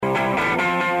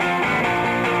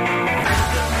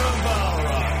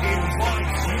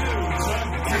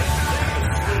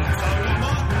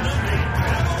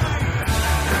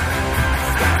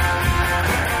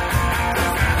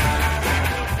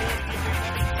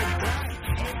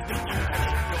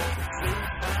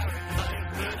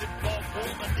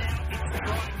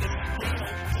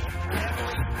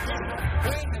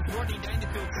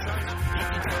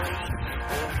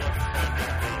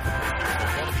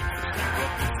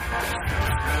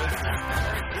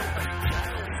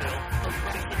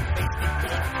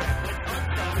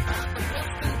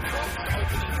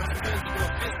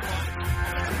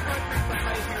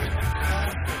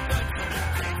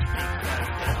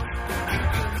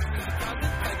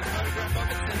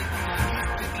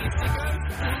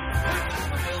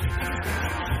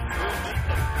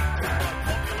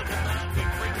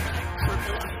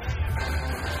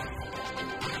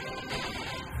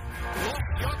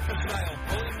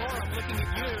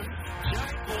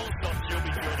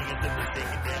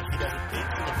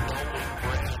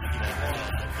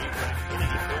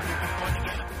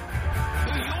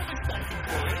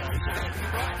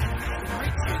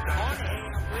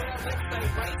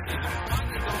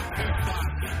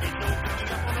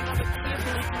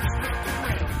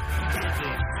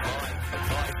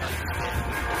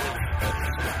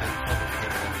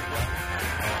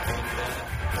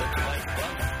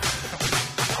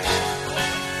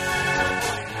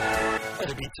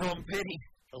Tom Petty,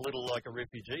 a little like a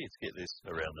refugee. Let's get this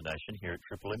around the nation here at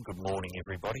Triple M. Good morning,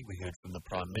 everybody. We heard from the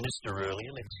Prime Minister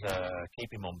earlier. Let's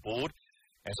keep him on board.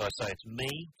 As I say, it's me,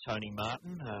 Tony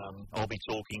Martin. I'll be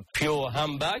talking pure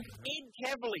humbug. Ed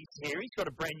Cavali's here. He's got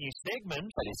a brand new segment.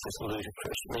 That is just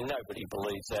ludicrous. I mean, nobody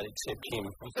believes that except him.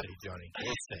 Johnny.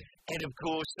 Yes, and, of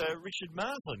course, Richard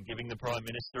Marsland giving the Prime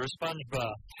Minister a sponge bath.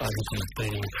 I think he's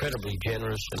been incredibly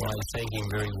generous, and I thank him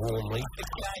very warmly.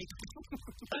 Okay.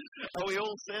 Are we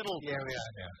all settled? Yeah, we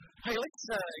are now. Hey, let's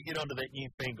get onto that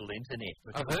newfangled internet.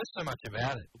 I've heard so much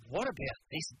about it. What about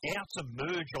this doubts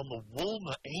emerge on the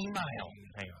Woolmer email?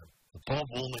 Hang on. The Bob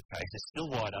Woolmer case is still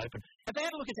wide open. Have they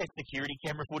had a look at that security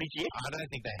camera footage yet? I don't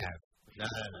think they have. No.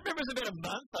 Remember, it was about a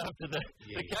month after the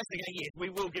case. They go, yes, we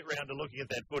will get round to looking at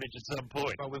that footage at some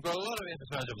point. Well, we've got a lot of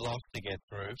episodes of Lost to get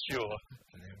through. Sure.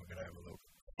 And then we're going to have a look.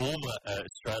 Former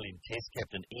Australian Test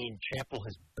captain Ian Chappell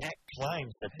has backed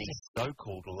claims that the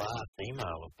so-called last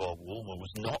email of Bob Woolmer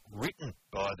was not written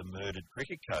by the murdered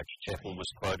cricket coach. Chappell was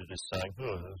quoted as saying,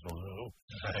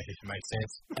 It makes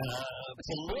sense. It's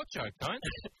a sport joke, don't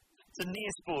it? It's a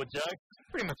near sport joke.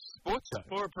 Pretty much a sport joke.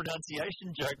 Or a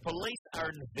pronunciation joke. Police are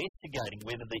investigating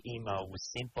whether the email was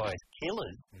sent by his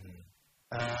killers.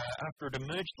 After it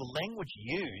emerged, the language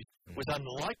used was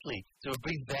unlikely to have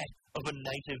been that of a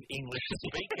native English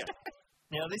speaker.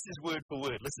 Now, this is word for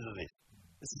word. Listen to this.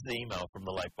 This is the email from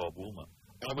the late Bob Woolmer.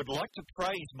 I would like to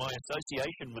praise my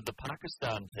association with the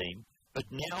Pakistan team, but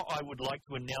now I would like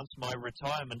to announce my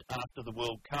retirement after the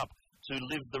World Cup to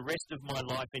live the rest of my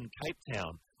life in Cape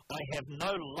Town. I have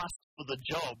no lust for the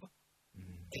job,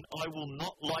 and I will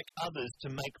not like others to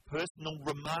make personal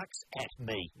remarks at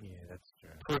me. Yeah, that's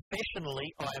true.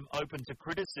 Professionally, I am open to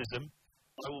criticism.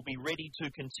 I will be ready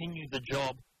to continue the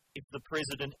job if the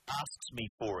President asks me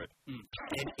for it.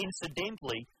 And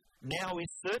incidentally, now is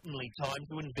certainly time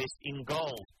to invest in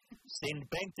gold. Send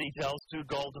bank details to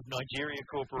Gold of Nigeria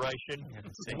Corporation.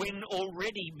 When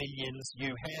already millions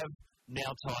you have,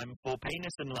 now time for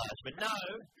penis enlargement. No,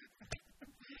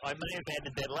 I may have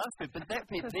added that last bit, but that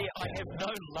bit there, I have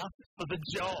no lust for the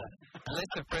job.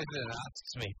 Unless the President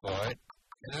asks me for it,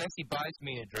 unless he buys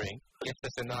me a drink, gets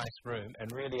us a nice room,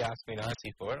 and really asks me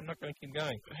nicely for it, I'm not going to keep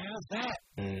going. How's that?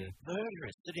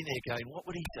 Murderous, sitting there going, what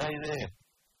would he say there?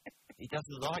 He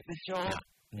doesn't like the job?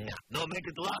 No, make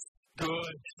it last.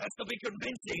 Good. That's to be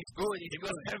convincing. It's good. He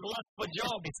doesn't have lust for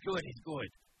job. It's good. It's good.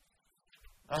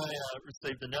 I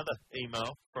received another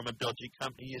email from a dodgy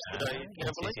company yesterday.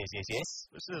 Yes. Listen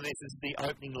to this. This is the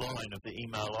opening line of the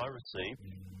email I received.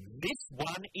 This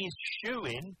one is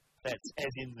shoe-in. That's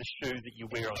as in the shoe that you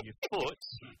wear on your foot.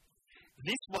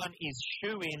 This one is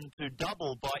shoe-in to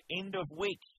double by end of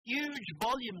week. Huge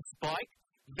volume spike,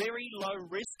 very low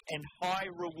risk and high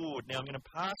reward. Now, I'm going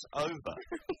to pass over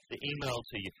the email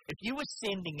to you. If you were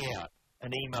sending out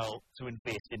an email to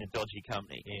invest in a dodgy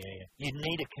company, you'd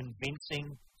need a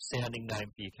convincing sounding name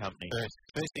for your company.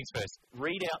 First things first.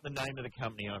 Read out the name of the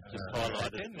company I've just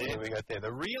highlighted. There we go.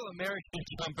 The Real American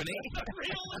Company.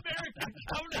 Real American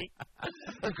Company.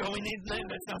 Okay, we need a name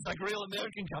that sounds like Real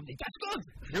American Company. That's good.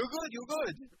 You're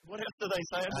good. What else do they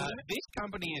say? This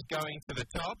company is going to the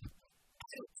top.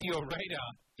 To your radar.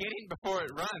 Get in before it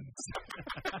runs.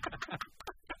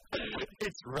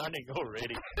 It's running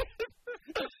already.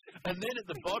 And then at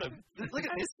the bottom, look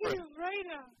at this.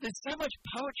 There's so much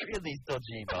poetry in these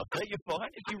dodgy emails, don't you find?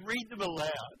 If you read them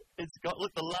aloud, it's got,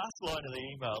 look, the last line of the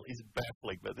email is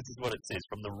baffling, but this is what it says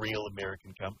from the Real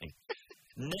American Company.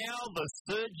 Now the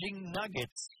surging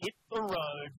nuggets hit the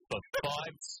road for 5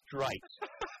 straight.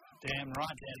 Damn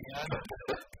right, Daddy. I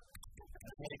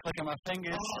had to click on my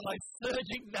fingers. Oh, those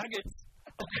surging nuggets.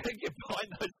 I'm going to get behind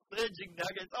those surging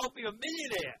nuggets. I'll be a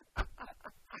millionaire.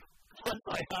 Once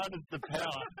I they harness the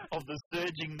power of the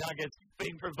surging nuggets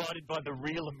being provided by the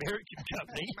real American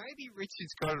company. Maybe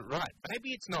Richard's got it right.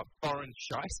 Maybe it's not foreign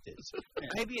shysters.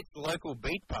 Maybe it's local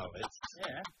beat poets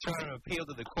trying to appeal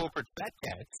to the corporate fat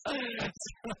cats.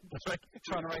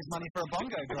 Trying to raise money for a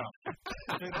bongo drum.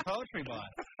 Do the poetry by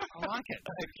it. I like it.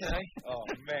 Okay. Oh,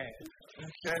 man.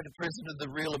 Okay, the president of the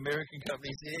real American company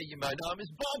is here. You may know him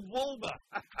as Bob Woolmer.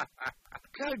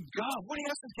 Good God, what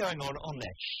else is going on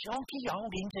that shonky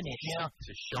old internet? Now, it's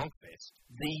a shonk fest.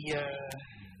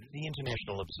 The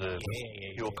International Observer,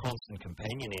 your constant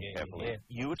companion here, Cavalier.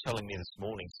 You were telling me this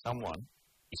morning someone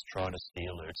is trying to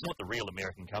steal her. It's not the real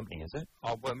American company, is it?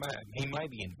 Oh, well, he may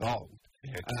be involved.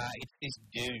 It's this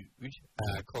dude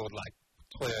called, like,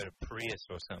 Toyota Prius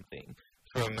or something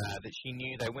from that she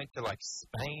knew. They went to, like,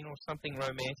 Spain or something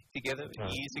romantic together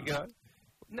years ago.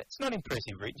 It's not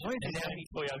impressive, Rich. Why is it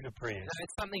Toyota Prius? No,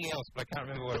 it's something else, but I can't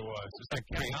remember what it was. It was like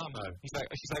Priamo.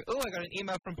 She's like, oh, I got an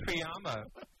email from Priamo.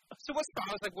 So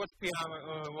I was like, what's Priamo?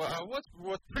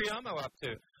 What's Priamo up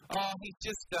to? Oh, he's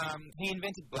just he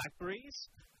invented Blackberries,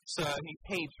 so he's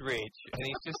heaps rich, and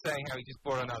he's just saying how he just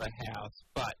bought another house,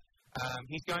 but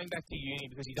he's going back to uni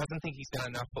because he doesn't think he's done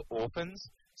enough for orphans.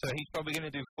 So he's probably going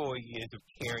to do 4 years of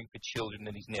caring for children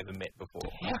that he's never met before.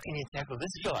 How can you tackle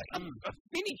this guy?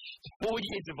 Finished. 4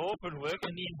 years of orphan work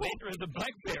and the inventor of the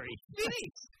BlackBerry.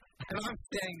 Finished. And I'm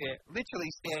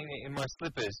literally standing there in my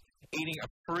slippers, eating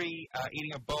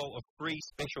a bowl of free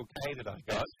Special K that I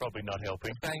got. That's probably not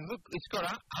helping. Saying, look, it's got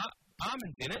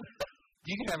almonds in it.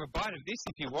 You can have a bite of this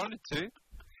if you wanted to.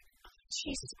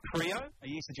 Jesus, Prio? Are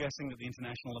you suggesting that the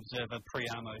International Observer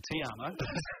Priamo Tiamo?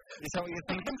 Is that what you're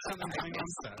thinking? Something going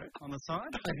on the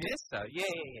side? I guess so. Yeah.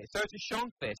 So it's a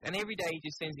shonk fest, and every day he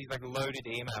just sends these like loaded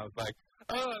emails, like,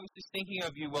 "Oh, I was just thinking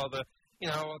of you while the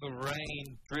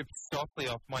rain dripped softly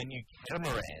off my new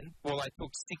catamaran, while I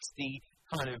took 60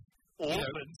 kind of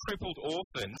crippled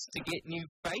orphans to get new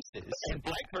faces and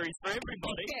Blackberries for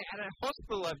everybody. Yeah, and a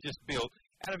hospital I've just built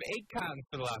out of egg cartons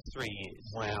for the last 3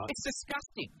 years. Wow. It's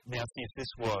disgusting. Now, see, if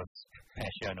this was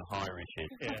Passiona High,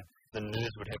 Richard, the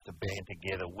nerds would have to band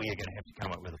together. We are going to have to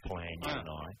come up with a plan, you and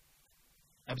I.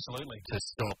 Absolutely. To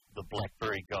stop the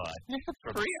BlackBerry guy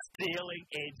from stealing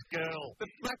Ed's girl. The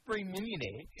BlackBerry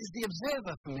millionaire. Is the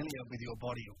Observer familiar with your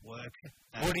body of work?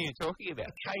 What are you talking about?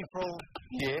 April.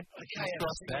 Yeah.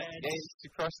 Across that. Yes,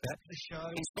 across that. The show.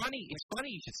 It's funny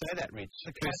you should say that, Rich.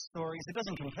 The cat stories. It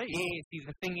doesn't compete. Yeah, see,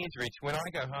 the thing is, Rich, when I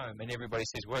go home and everybody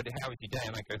says, how was your day?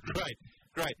 And I go,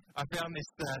 great. I found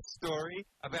this story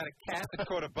about a cat that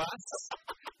caught a bus.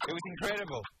 It was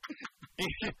incredible.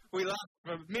 We laughed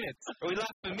for minutes.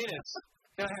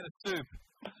 Then I had a soup.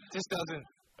 Just doesn't.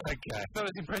 Okay. It's not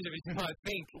as impressive as you might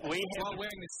think. While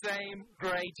wearing the same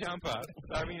grey jumper,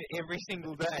 every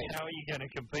single day. How are you going to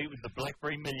compete with the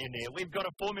BlackBerry millionaire? We've got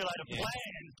to formulate a plan.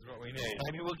 That's what we need.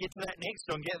 Maybe we'll get to that next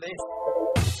on Get This.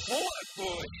 What,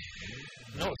 boy?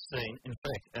 Not seen. In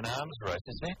fact, an arms race.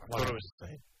 Is that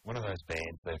one of those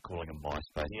bands they're calling a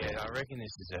MySpace? Yeah, I reckon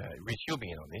this is Rich, you'll be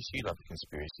in on this. You love the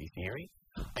conspiracy theory.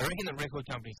 I reckon the record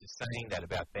companies are saying that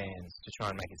about bands to try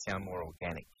and make it sound more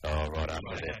organic. Oh, right,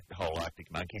 after that whole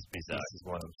Arctic Monkeys business. This is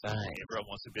what I'm saying.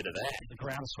 Everyone wants a bit of that. The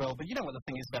groundswell. But you know what the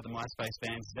thing is about the MySpace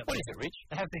bands? What is it, Rich?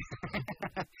 They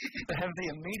have the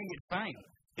immediate fame.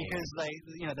 Because they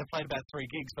played about 3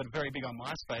 gigs, but very big on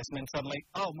MySpace, and then suddenly,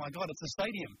 oh my God, it's a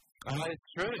stadium. Oh, it's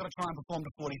true. You've got to try and perform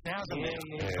to 40,000. Yeah.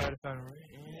 Vodafone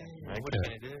Arena. What are you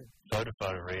going to do?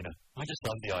 Vodafone Arena. I just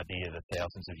love the idea that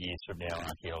thousands of years from now,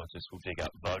 archaeologists will dig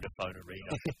up Vodafone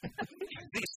Arena.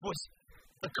 This was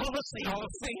the Colosseum,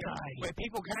 where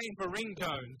people came for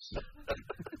ringtones.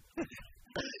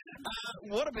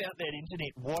 What about that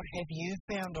internet? What have you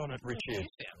found on it, Richard?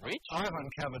 Rich? I've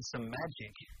uncovered some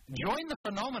magic. Join the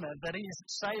phenomena that is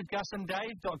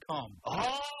SaveGusAndDave.com.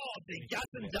 Oh, the Gus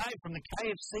and Dave from the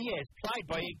KFC ads, played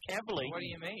by Ed Cavalier. What do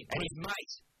you mean? And his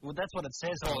mate. Well, that's what it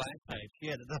says on that page.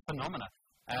 Yeah, the phenomena.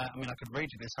 I could read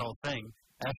you this whole thing.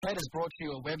 Fred has brought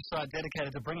you a website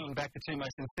dedicated to bringing back the 2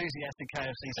 most enthusiastic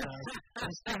KFC stars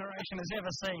this generation has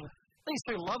ever seen.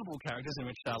 These 2 lovable characters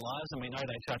enriched our lives, and we know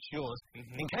they touched yours.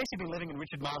 Mm-hmm. In case you've been living in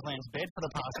Richard Marsland's bed for the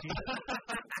past year,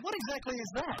 what exactly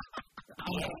is that?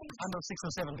 Under 6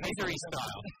 or 7 Petery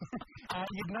style.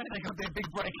 You'd know they got their big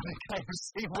break in the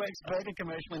KFC Wax Burger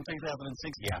commercial in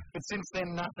 2006. Yeah. But since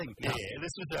then, nothing. Yeah,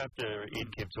 this was after Ed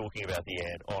kept talking about the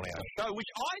ad on our show,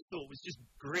 which I thought was just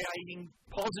creating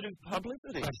positive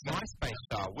publicity. That's MySpace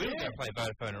style. We were going to play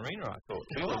Vodafone Arena, I thought.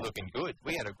 We were looking good.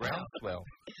 We had a groundswell.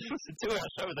 To our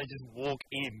show, they just walk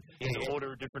in and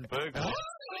order a different burger.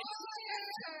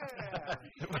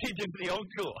 What do you do for the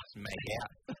encore? Just make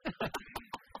out.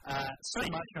 So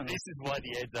much on this is why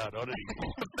the ads aren't on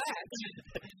anymore.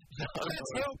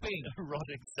 That's helping.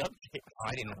 Erotic subject.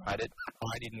 I didn't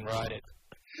write it.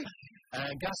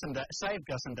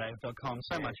 SaveGusandDave.com.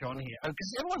 So much on here.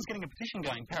 Because everyone's getting a petition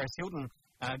going. Paris Hilton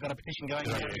got a petition going.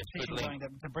 A petition going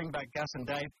to bring back Gus and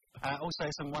Dave. Also,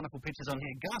 some wonderful pictures on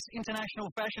here. Gus, international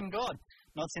fashion god.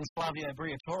 Not since Flavio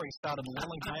Briatore started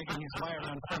lollygagging his way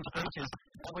around French beaches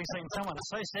have we seen someone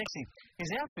so sexy.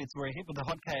 His outfits were a hit with the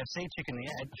hot KFC chick in the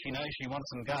ad. She knows she wants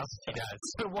some Gus. She does.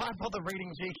 So why bother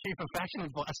reading GQ for fashion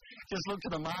advice? Just look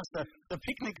to the master. The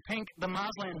picnic pink, the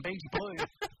Marsland beach blue,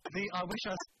 the I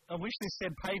wish this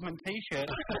said pavement T-shirt,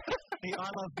 the I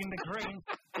love Vinda green.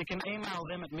 You can email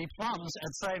them at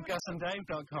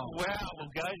meplums@savegusanddave.com. Wow,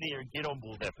 we'll go there and get on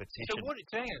board that petition. So what it's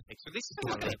saying, so this is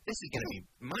going to be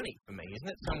money for me, isn't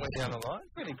it? Somewhere down the line.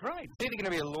 Really great. It's either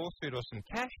going to be a lawsuit or some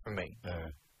cash for me.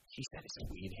 Geez, that is a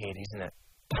weird head, isn't it?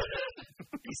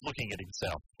 He's looking at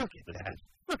himself. Look at that.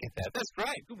 That's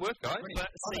great. Good work, guys.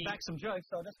 I'll back some jokes,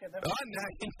 so I'll just get that. Oh, no.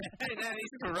 He's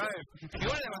for Rove. You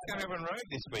want to know what's coming up on Rove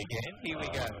this weekend? Here we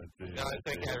go. No,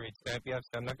 it's okay, Rich. Don't be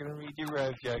upset. I'm not going to read your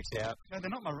Rove jokes out. No,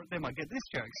 they're not they're my get this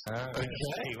jokes.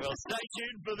 Okay, well, stay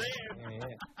tuned for them.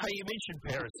 Yeah. Hey, you mentioned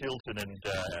Paris Hilton and,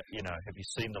 have you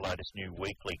seen the latest new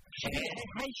weekly?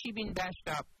 Has she been bashed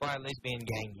up by a lesbian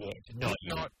gang yet? Not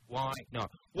yet. Why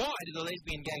not? Why do the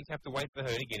lesbian gangs have to wait for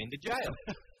her to get into jail?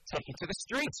 Take her to the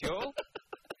streets, y'all.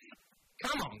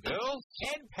 Come on, girls.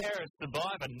 Can Paris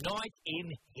survive a night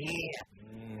in here?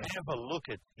 Have a look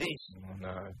at this. Oh,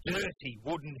 no. Dirty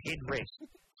wooden headrest.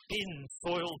 Thin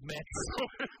soiled mattress.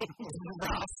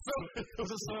 Rough.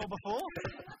 Was it soil before?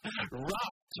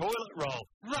 Rough toilet roll.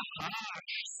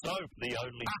 Harsh soap, the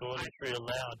only toiletry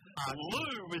allowed.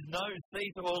 Glue with no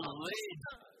seat or lid.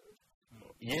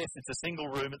 Yes, it's a single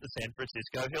room at the San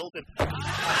Francisco Hilton.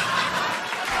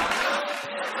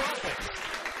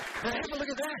 Have a look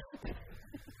at that.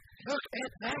 Look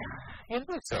at that. It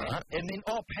looks alright. And then,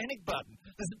 panic button.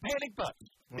 There's a panic button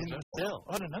in the cell.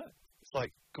 I don't know. It's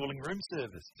like calling room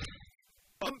service.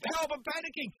 Help, I'm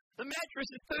panicking. The mattress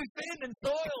is too thin and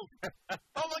soiled.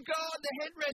 Oh, my God, the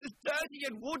headrest is dirty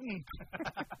and wooden.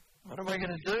 What am I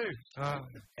going to do?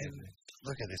 And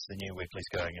look at this. The new weekly's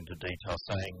going into detail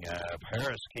saying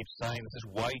Paris keeps saying this is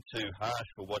way too harsh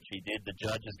for what she did. The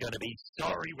judge is going to be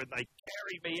sorry when they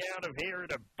carry me out of here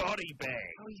in a body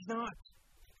bag. Oh, he's not.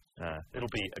 It'll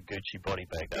be a Gucci body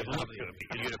bag. It will be a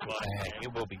beautiful bag.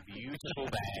 It will be a beautiful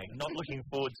bag. Not looking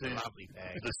forward to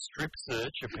the strip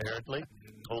search, apparently.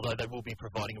 Although they will be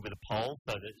providing her with a pole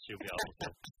so that she'll be able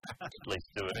to at least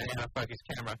do it. And a focus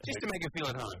camera. Just to make her feel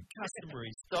at home.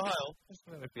 Customary style. Just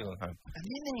to make her feel at home. And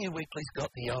then the new weekly's got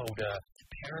the old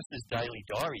Paris's daily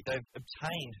diary. They've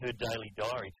obtained her daily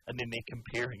diary and then they're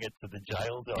comparing it to the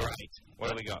jail diary. Right.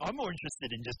 What do we got? I'm more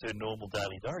interested in just her normal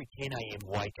daily diary. 10 a.m.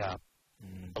 wake up.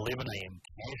 11 a.m.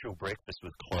 casual breakfast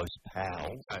with close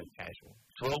pals. So casual.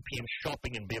 12 p.m.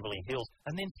 shopping in Beverly Hills.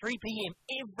 And then 3 p.m.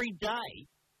 every day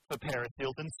for Paris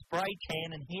Hilton spray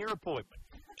tan and hair appointment.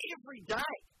 Every day.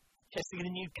 Just to get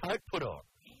a new coat put on.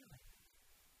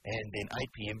 And then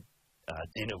 8 p.m.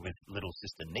 Dinner with little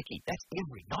sister Nikki. That's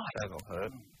every night. That'll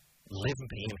hurt. 11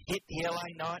 p.m. hit the LA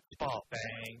night spot.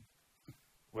 Bang.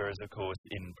 Whereas, of course,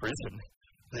 in prison...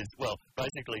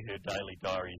 basically her daily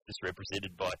diary is just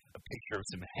represented by a picture of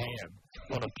some ham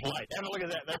on a plate. Have a look at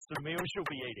that. That's the meal she'll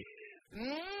be eating.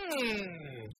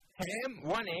 Ham,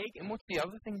 one egg, and what's the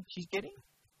other thing she's getting?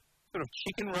 Sort of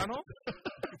chicken runoff?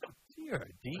 Dear,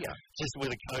 dear. Just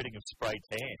with a coating of spray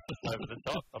tan over the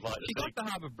top. She got the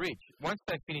Harbour Bridge. Once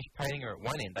they finish painting her at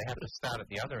one end, they have to start at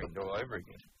the other end all over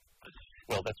again.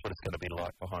 Well, that's what it's going to be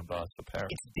like behind bars for Paris.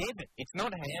 It's Devon. It's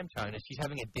not ham toner. She's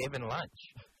having a Devon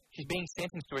lunch. She's being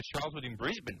sentenced to a childhood in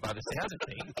Brisbane by the sound of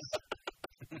things.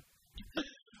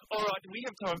 All right, do we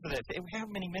have time for that? How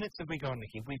many minutes have we gone,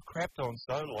 Nicky? We've crapped on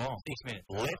so long. 6 minutes.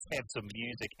 Let's have some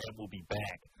music and we'll be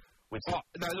back.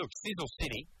 Sizzle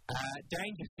City,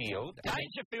 Dangerfield.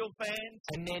 Dangerfield fans.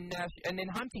 And then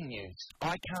Hunting News.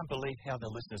 I can't believe how the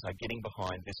listeners are getting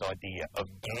behind this idea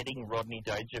of adding Rodney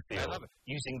Dangerfield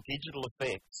using digital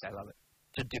effects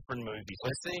to different movies.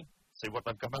 Let's see what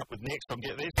they've come up with next on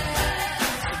Get This.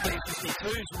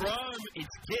 B52's Rome.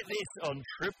 It's Get This on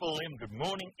Triple M. Good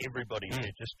morning, everybody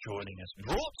who's just joining us.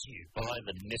 Brought to you by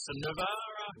the Nissan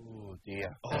Navara. Oh,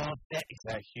 dear. Oh, that is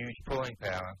that huge pulling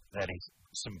power. That is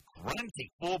some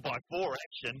grunty 4x4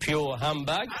 action. Pure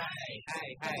humbug.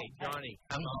 Hey, Johnny.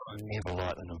 Come on. Never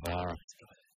like the Navara. It's got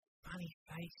a funny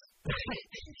face.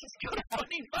 He's got a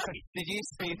funny face. Did you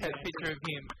see that picture of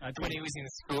him when he was in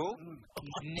school?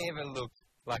 He never looked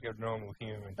like a normal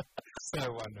human.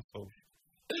 So wonderful.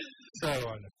 So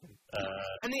wonderful.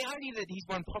 And the idea that he's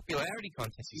won popularity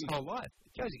contests his whole life.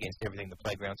 It goes against everything the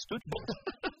playground stood for.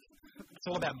 It's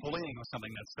all about bullying or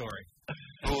something, that story.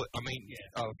 Well, I mean,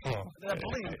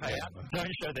 Bullying payout.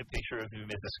 Don't show that picture of him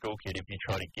as a school kid if you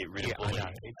try to get rid of I bullying. know.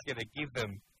 It's going to give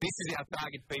them, this is our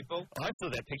target people. I saw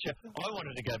that picture. I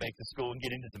wanted to go back to school and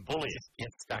get into some bullying. Get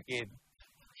stuck in.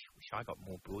 Wish I got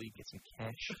more bullied, get some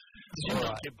cash. Did you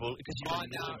not get bullied?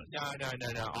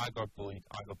 No. I got bullied.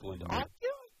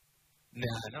 No,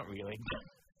 not really.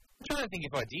 I'm trying to think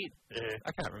if I did. Yeah.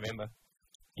 I can't remember.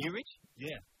 You, Rich?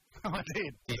 Yeah. I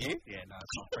did. Did you? Yeah, no,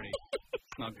 it's not pretty.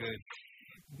 It's not good.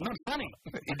 Not funny.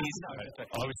 It is.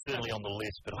 I was certainly on the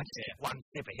list, but I just got one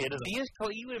step ahead of them.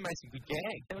 You would have made some good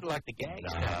gags. They would have liked the gags.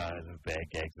 No, there were bad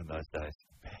gags in those days.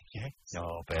 Bad gags? No,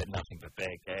 nothing but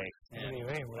bad gags. Yeah.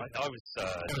 Anyway, I was...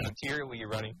 what material were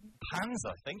you running? Puns,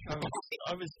 I think. As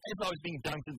I was being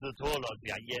dunked into the toilet, I was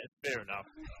going, yeah, fair enough.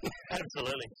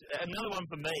 Absolutely. Another one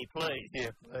for me, please.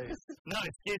 Yeah, please. No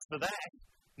excuse for that.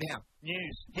 Now,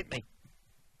 News. Hit me.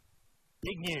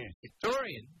 Big news.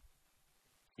 Victorian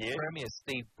Yeah. Premier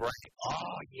Steve Brackett.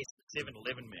 Oh, yes,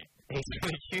 7-Eleven man. He's been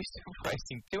accused of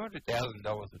wasting $200,000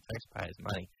 of taxpayers'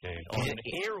 money On an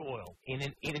hair oil. in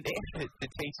an effort to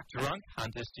teach drunk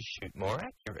hunters to shoot more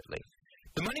accurately.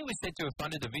 The money was said to have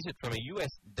funded a visit from a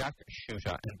US duck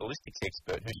shooter and ballistics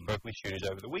expert who spoke with shooters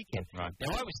over the weekend. Right.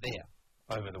 Now, I was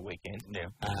there over the weekend,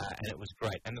 and it was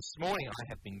great. And this morning I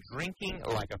have been drinking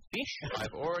like a fish.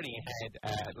 I've already had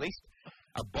at least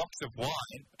a box of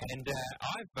wine, and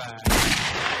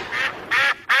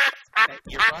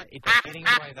you're right, it's getting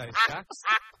away those ducks.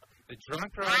 The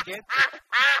drunker I get,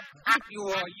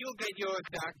 you'll get your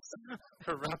ducks,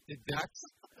 corrupted ducks.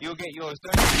 You'll get yours,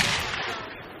 don't you?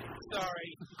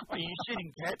 Sorry. Are you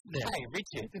shooting cats now? Hey,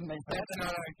 Richard, that's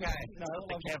not okay. No,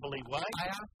 the Cavalier way. I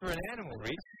asked for an animal,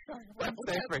 Rich. What's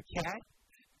there for a cat?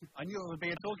 I knew it would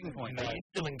be a talking point. Are you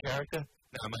still in character?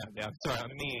 No, I'm sorry,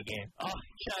 I'm me again. Oh,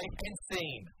 okay. And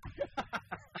scene.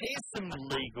 Here's some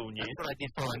legal news. That's what I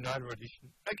did for my night audition.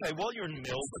 Okay, while you're in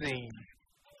Melbourne,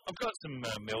 I've got some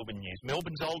Melbourne news.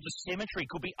 Melbourne's oldest cemetery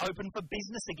could be open for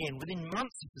business again within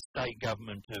months if the state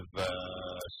government of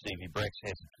Stevie Bracks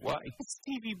has its way.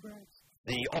 Stevie Bracks.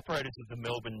 The operators of the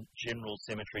Melbourne General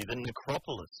Cemetery, the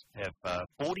Necropolis, have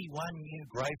 41 new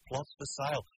grave plots for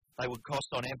sale. They would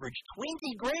cost on average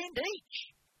 $20,000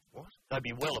 each. What? They'd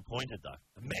be well appointed, though.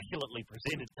 Immaculately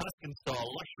presented Tuscan-style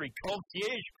luxury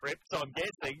concierge crypts, I'm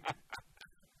guessing.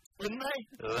 Wouldn't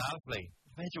they? Lovely.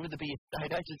 Imagine would there be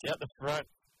estate agents out the front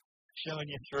showing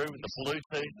you through with the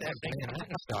Bluetooth happening.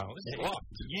 Manhattan style, isn't it? Loft.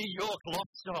 New York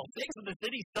loft style. Sex of the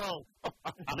City style.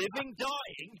 Living,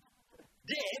 dying,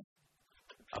 death.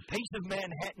 A piece of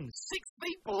Manhattan 6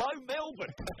 feet below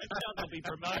Melbourne. That's how they'll be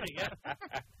promoting it.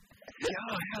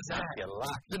 Oh, how's that? Your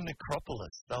luck. The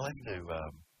Necropolis. They'll have to...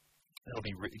 They'll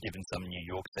be given some New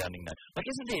York-sounding name. Like,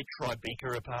 isn't there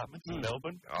Tribeca Apartments in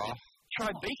Melbourne? Oh.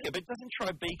 Tribeca, but doesn't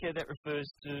Tribeca, that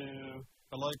refers to...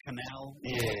 Below Canal?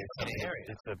 Yeah,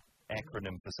 it's an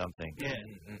acronym for something. Yeah.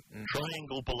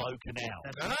 Triangle below Canal.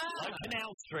 Ah! Below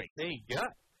Canal Street. There you go.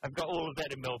 I've got all of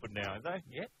that in Melbourne now, have they?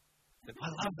 Yeah. I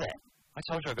love that. I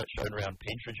told you I got shown around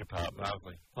Pentridge Apartment.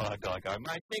 Lovely. Oh, a guy going,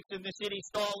 mate, Sex in the City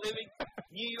style living,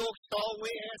 New York style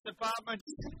warehouse apartments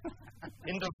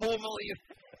in the former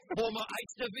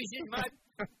 8th Division, mate.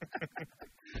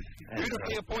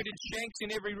 Beautifully appointed shanks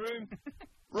in every room.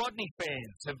 Rodney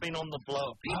fans have been on the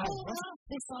blow. People love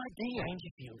this idea.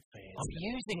 Dangerfield fans. I'm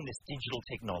using this digital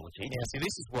technology. Now, see,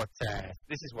 this is what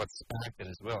sparked it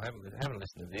as well. Have a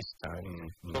listen to this,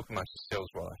 Tony. Talk amongst yourselves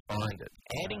while I find it.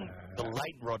 Adding the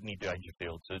late Rodney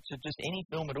Dangerfield to just any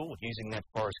film at all using that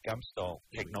Forrest Gump style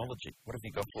technology. What have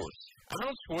you got for us?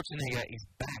 Arnold Schwarzenegger is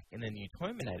back in the new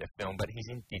Terminator film, but he's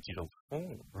in digital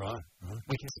form. Right.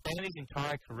 We can span his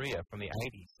entire career from the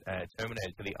 80s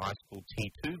Terminator to the iSchool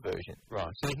T2 version. Right.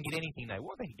 So they can get anything they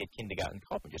want. They can get Kindergarten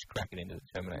Cop and just crack it into the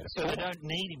Terminator. So they don't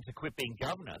need him to quit being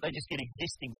governor. They just get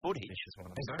existing footage and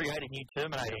create a new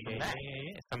Terminator from that.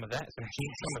 Yeah. Some of that. Some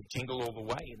of Jingle All the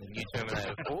Way in the new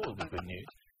Terminator 4 will be good news.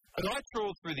 But I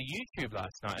trawled through the YouTube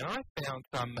last night and I found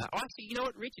some... actually, you know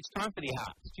what, Rich? It's time for the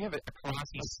arts. Do you have a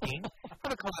classy sting?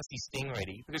 Have a classy sting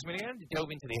ready. Because we're going to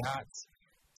delve into the arts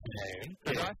soon.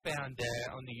 But I found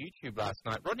on the YouTube last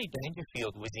night, Rodney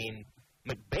Dangerfield was in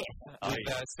Macbeth with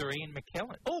Sir Ian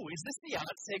McKellen. Oh, is this the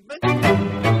art segment?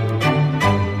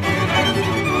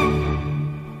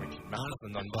 Richard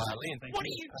Marsden on violin. What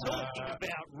are you talking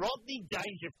about? Rodney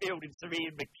Dangerfield and Sir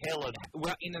Ian McKellen.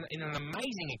 Well, in an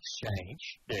amazing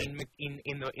exchange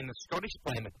in the Scottish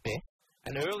play Macbeth,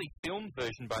 an early film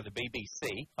version by the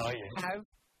BBC. Have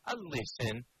a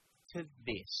listen to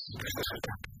this.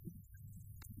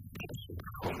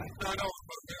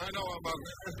 I know I'm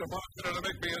ugly. Mr. Boston to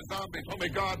make me a zombie. Told me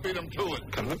God beat him to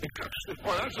it. Come let me catch this.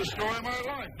 Boy, that's the story of my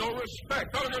life. No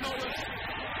respect. Oh, you know this.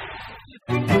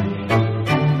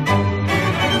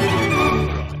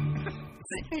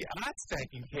 The art's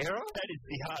taken care of. That is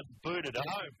the hard boot at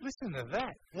home. Listen to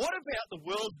that. What about the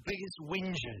world's biggest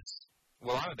whingers?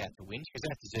 Well, I'm about to whinge because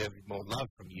that deserves more love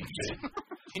from you two. Do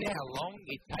you know how long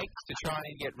it takes to try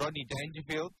and get Rodney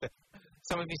Dangerfield to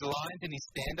some of his lines and his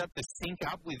stand-up to sync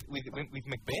up with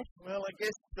Macbeth? Well, I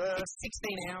guess it's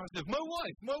 16 hours of my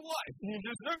wife. You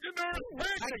just don't get no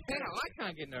respect. I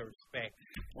can't get no respect.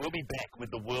 We'll be back with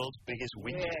the world's biggest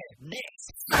whinger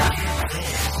next.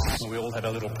 We all have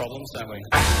our little problems, don't we?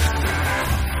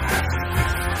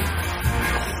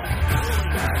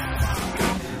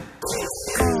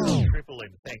 Triple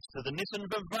M, thanks to the Nissan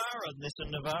Navara.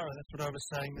 That's what I was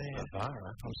saying there.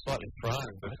 Navara? I'm slightly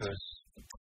thrown because,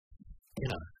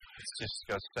 it's just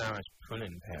got so much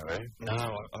pulling power.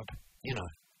 No,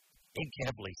 Ed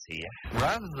Cavley's here.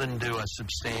 Rather than do a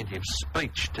substantive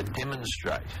speech to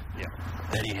demonstrate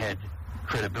that he had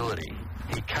credibility,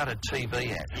 he cut a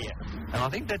TV ad. Yeah. And I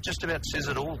think that just about says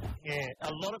it all. Yeah,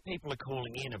 a lot of people are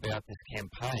calling in about this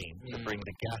campaign to bring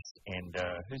the Gus and,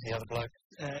 who's the other bloke?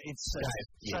 It's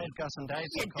Save Gus and Dave.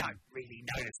 You don't really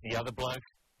notice the other bloke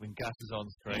when Gus is on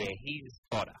screen. Yeah, he's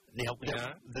fodder. Now,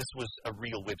 this was a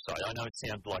real website. I know it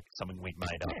sounds like something we'd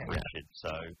made up, Richard, so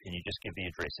can you just give the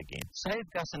address again?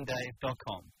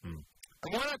 SaveGusandDave.com. And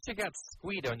why not check out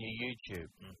Squid on your YouTube?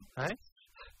 Hey?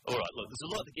 All right, look, there's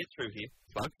a lot to get through here.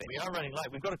 We are running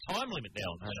late. We've got a time limit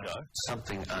now on the show.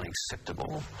 Something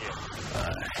unacceptable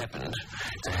happened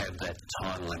to have that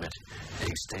time limit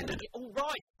extended. All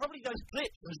right, probably those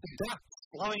clips. It was the ducks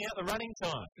blowing out the running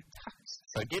time.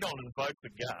 So get on and vote for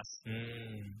Gus.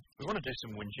 We want to do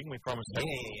some whinging. We promised to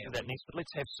do that next. But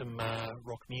let's have some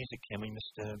rock music, can we,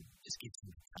 Mr. Just get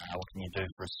some... what can you do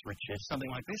for us, Richard? Something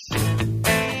like this.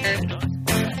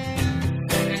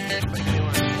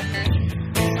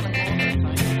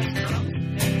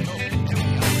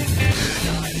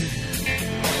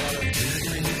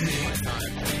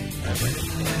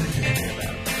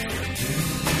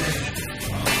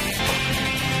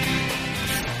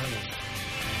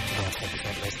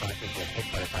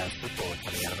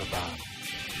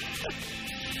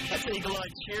 That's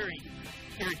Eagle-Eyed Cherry.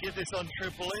 Here, get this on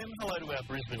Triple M. Hello to our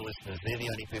Brisbane listeners. They're the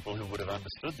only people who would have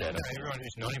understood that. No, everyone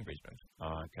who's not in Brisbane.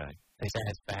 Oh, okay. They say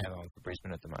it's bad on for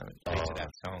Brisbane at the moment. Thanks to that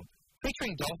song.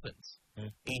 Featuring dolphins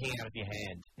eating out of your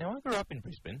hand. Now, I grew up in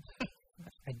Brisbane.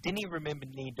 I didn't even remember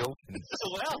near dolphins.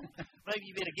 Well, maybe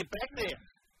you better get back there.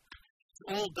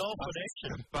 All dolphin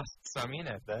action. Bust some in,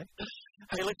 have they?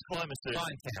 Hey, let's climb a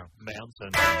certain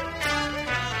mountain.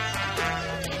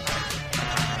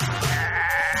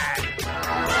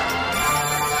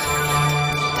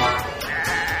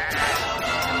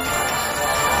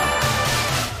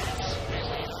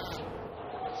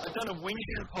 I've done a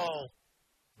whinging poll.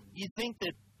 You think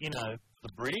that, the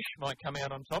British might come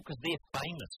out on top because they're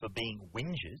famous for being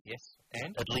whingers. Yes.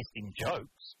 And? At least in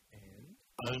jokes. And?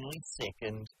 Only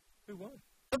second. Who won?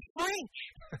 The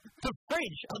French! The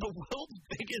French are the world's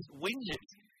biggest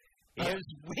whingers. Those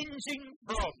whinging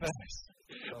frogs.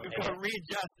 We've got to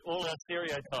readjust all our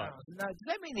stereotypes. No, does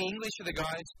that mean the English are the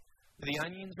guys with the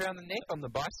onions around the neck on the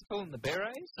bicycle and the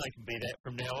berets? They can be that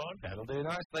from now on. That'll do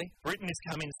nicely. Britain has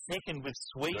come in second with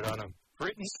Sweden. Good on them.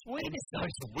 Britain, Sweden. It's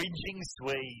those whinging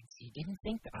Swedes. You didn't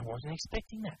think that? I wasn't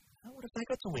expecting that. Oh, what have they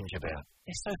got to whinge about?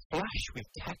 They're so flush with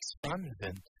tax funds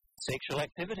and sexual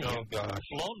activity. Oh, gosh.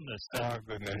 Blondness. Oh,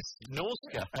 goodness.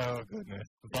 Norska. Oh, goodness.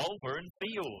 Vulva and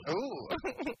fjord. Ooh.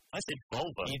 I said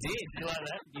vulva. You did. You like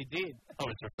that? You did. I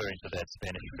was referring to that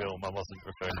Spanish film. I wasn't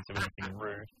referring to anything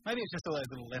rude. Maybe it's just all those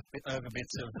little leftover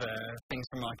bits of things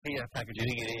from IKEA packaging. Do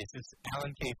you think it is? It's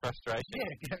Allen key frustration.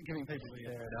 Yeah, giving people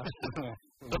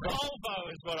the Volvo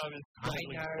is what I was I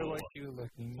know what you're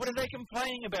looking. What are they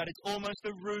complaining about? It's almost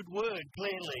a rude word,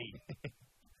 clearly.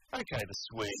 Okay, the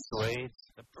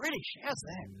Swedes. The British, how's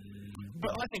that?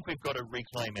 But I think we've got to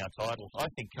reclaim our titles. I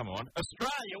think, come on,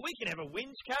 Australia, we can have a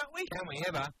whinge, can't we? Can we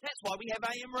ever? That's why we have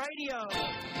AM radio.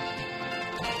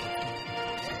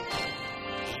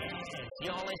 Yes,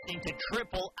 you're listening to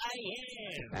Triple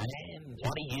AM. And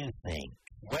what do you think?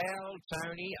 Well,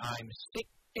 Tony, I'm sick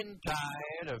and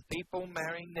tired of people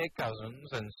marrying their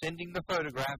cousins and sending the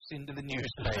photographs into the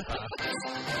newspaper.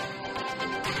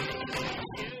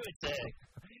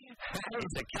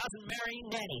 It's a cousin marrying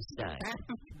nanny style.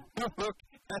 Look,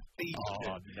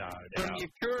 no. From your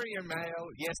courier mail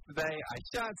yesterday, I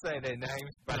shan't say their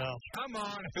names, but come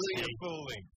on, who are you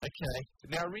fooling? Okay.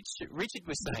 Now, Richard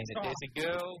was saying that there's a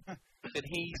girl that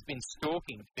he's been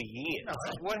stalking for years. No.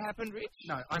 What happened, Rich?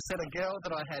 No, I said a girl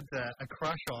that I had a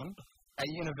crush on at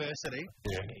university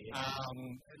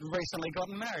recently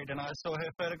gotten married, and I saw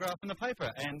her photograph in the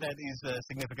paper, and that is a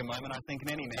significant moment, I think, in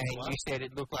any man's life. And you said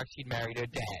it looked like she'd married her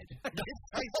dad.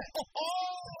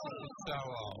 So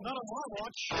not on my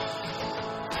watch.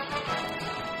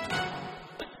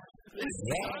 There's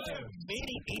so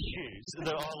many issues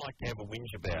that I like to have a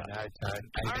whinge about. No, Tone.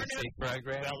 ABC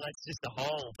program. Well, that's just the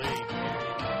whole thing.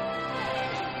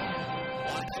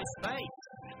 Why no space?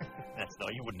 That's not,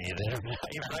 you wouldn't hear that on a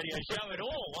radio show at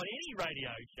all, on any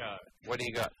radio show. What do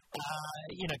you got?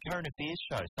 Current affairs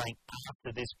show saying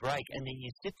after this break, and then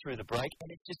you sit through the break,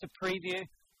 and it's just a preview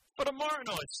for tomorrow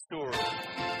night's story.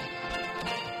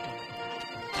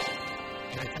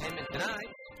 Entertainment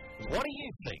tonight. What do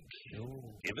you think?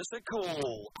 Ooh. Give us a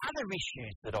call. Other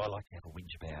issues that I like to have a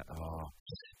whinge about.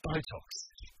 Botox.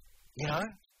 You know?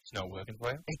 It's not working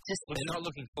for you? They're not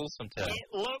looking fulsome to it.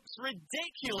 looks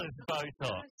ridiculous,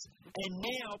 Botox. And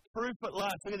now, proof at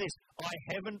last. Look at this.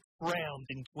 I haven't frowned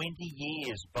in 20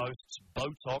 years, boasts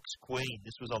Botox Queen.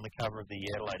 This was on the cover of the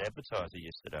Adelaide Advertiser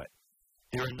yesterday.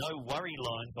 There are no worry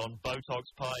lines on Botox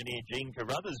pioneer Jean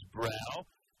Carruthers' brow.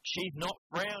 She's not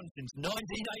frowned since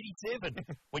 1987,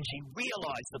 when she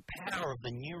realised the power of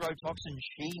the neurotoxin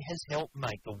she has helped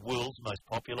make the world's most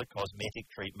popular cosmetic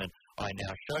treatment. I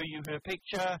now show you her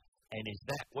picture, and is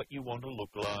that what you want to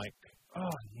look like? Oh,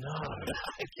 no.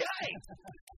 Okay.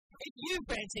 If you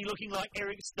fancy looking like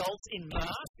Eric Stoltz in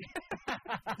Mask,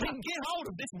 then get hold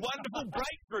of this wonderful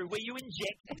breakthrough where you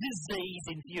inject disease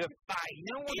into your face.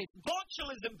 You know what? It's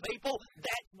botulism, people.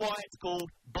 That's why it's called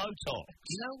Botox.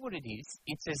 You know what it is?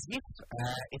 It's as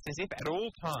if at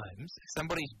all times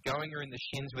somebody's going her in the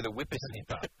shins with a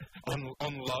whippersnipper on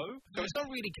low. So it's not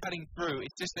really cutting through.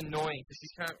 It's just annoying.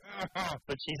 She's kind of,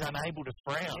 but she's unable to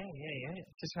frown. Yeah.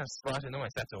 It's just kind of slight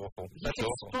annoyance. That's awful. That's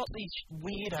awful. Got these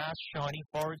weird ass shiny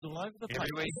foreheads all over the place.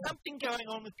 Is something going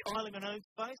on with Kylie Minogue's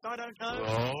face? I don't know.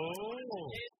 Oh.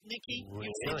 Yes, Nikki,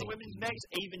 you've seen the women's mags.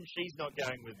 Even she's not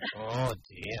going with it. Oh,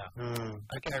 dear.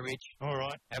 Okay, Rich. All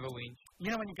right. Have a whinge.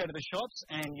 You know when you go to the shops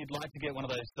and you'd like to get one of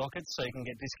those dockets so you can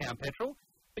get discount petrol?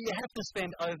 But you have to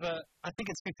spend over, I think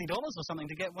it's $50 or something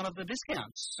to get one of the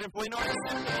discounts. Simply not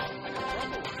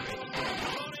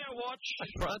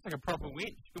That's like a proper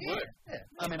whinge. Good work. Yeah.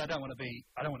 I mean, I don't want to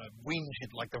whinge at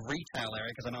like the retail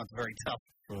area because I know it's a very tough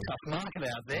market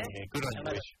out there. Yeah, good on you,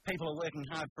 Rich. People are working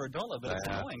hard for $1, but it's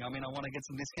annoying. I mean, I want to get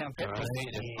some discount petrol. I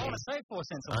want to save 4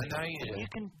 cents. I know you do. You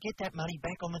can get that money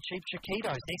back on the cheap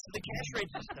Chiquitos next to the cash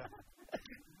register.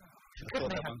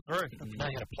 Know how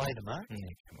to play them, huh?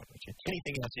 Come on, Richard.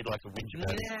 Anything else you'd like to whinge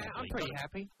about? Yeah, I'm pretty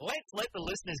happy. Let's let the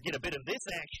listeners get a bit of this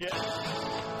action.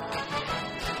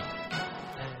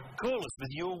 Call us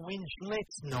with your whinge.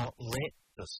 Let's not let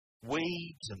the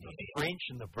Swedes and the French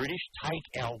and the British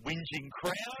take our whinging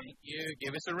crown. You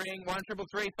give us a ring,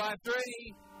 1-333-553.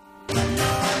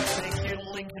 Thank you,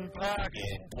 Lincoln Park.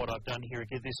 Yeah. What I've done here is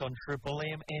get this on Triple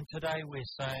M, and today we're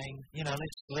saying,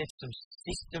 let's let some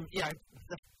system,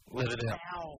 let it out.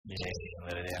 Yeah,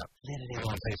 let it out. Let it out. Come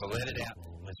on, people, let it out.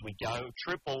 As we go,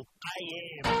 Triple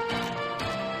AM.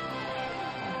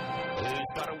 Who's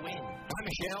got a win? Hi,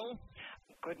 Michelle.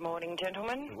 Good morning,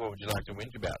 gentlemen. What would you like to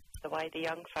whinge about? The way the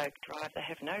young folk drive, they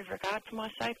have no regard for my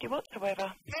safety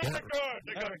whatsoever. No regard.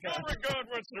 They got no regard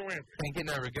whatsoever. They get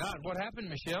no regard. What happened,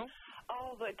 Michelle?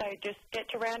 Oh, they just get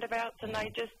to roundabouts and they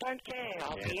just don't care.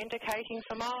 I'll be indicating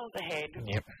for miles ahead.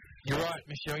 Yep. You're right,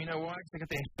 Michelle. You know why? Because they got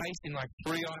their face in like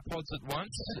 3 iPods at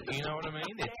once. You know what I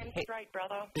mean? Damn straight,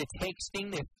 brother. They're texting.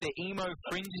 Their emo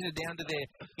fringes are down to their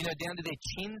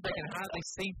chins. They can hardly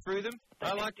see through them.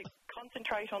 I like to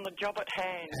concentrate on the job at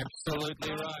hand.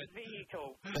 Absolutely right.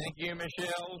 Vehicle. Thank you,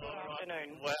 Michelle. Good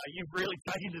afternoon. Wow, you've really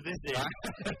taken to this there.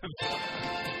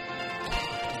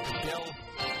 Michelle,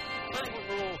 tell me what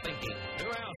we're all thinking. Who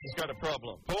else has got a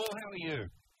problem? Paul, how are you?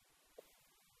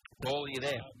 Paul, are you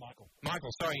there?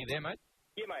 Michael, sorry, are you there, mate?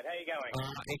 Yeah, mate, how you going?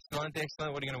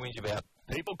 Excellent. What are you going to whinge about?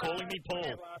 People calling me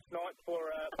Paul. Last night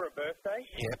for a birthday.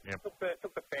 Yep.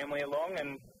 Took the family along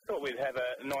and thought we'd have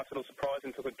a nice little surprise and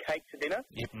took a cake to dinner.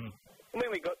 Yep. And when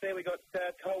we got there, we got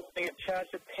told we get charged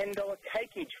a $10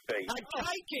 cakeage fee. A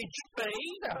cakeage fee?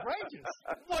 Outrageous.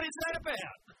 What is that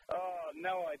about? Oh,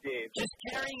 no idea. Just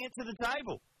carrying it to the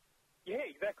table. Yeah,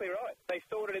 exactly right. They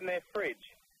stored it in their fridge.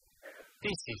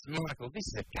 Michael, this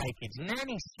is a cakeage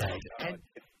nanny state. And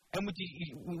And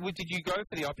did you go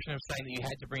for the option of saying that you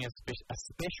had to bring a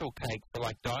special cake for,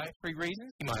 like, dietary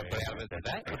reasons? You might have put out with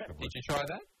that. Did you try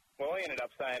that? Well, I ended up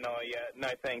saying, no,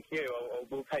 thank you.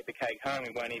 We'll take the cake home.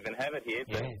 We won't even have it here.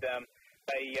 Yeah.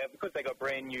 But because they got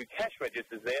brand new cash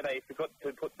registers there, they forgot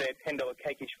to put their $10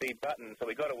 cakeage fee button, so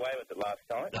we got away with it last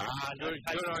night. Good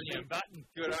on you.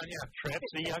 Good on you.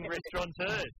 Traps the young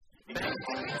restaurateurs.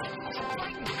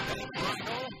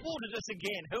 Ordered us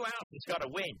again. Who else has got to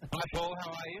win? Hi, Paul.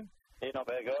 How are you? Yeah, not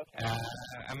bad, guys.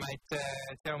 Mate,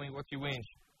 tell me what you win.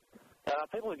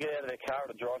 People who get out of their car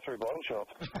at a drive-through bottle shop.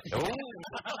 Now,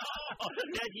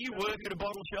 do you work at a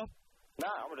bottle shop? No,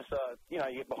 I'm just, you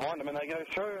get behind them and they go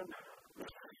through and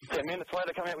 10 minutes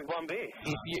later come out with one beer.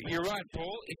 You're right,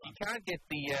 Paul. If you can't get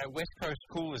the West Coast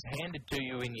coolers handed to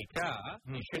you in your car,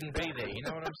 you shouldn't be there. You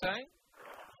know what I'm saying?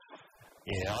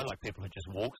 Yeah, I like people who just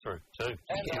walk through, too.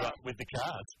 Queue up with the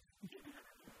cards.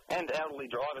 And elderly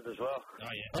drivers as well.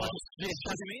 Oh, yeah. Yeah,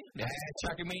 chuck him in. Yeah,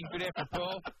 chuck him in. Good effort,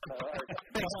 Paul.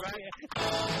 Thanks, mate.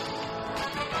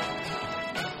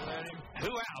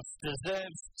 Who else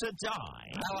deserves to die?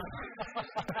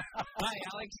 Hi,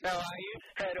 Alex. How are you?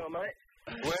 How you doing, mate?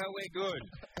 Well, we're good.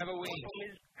 Have a win.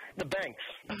 The banks.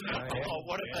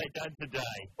 What have they done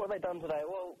today? What have they done today?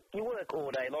 Well, you work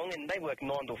all day long and they work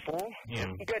 9 to 4. Yeah.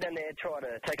 You go down there, try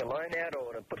to take a loan out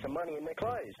or to put some money in their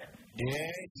clothes. Yeah.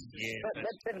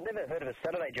 They've never heard of a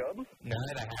Saturday job. No,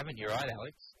 they haven't. You're right,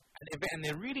 Alex. And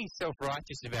they're really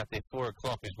self-righteous about their 4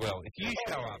 o'clock as well. If you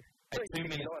show up at 2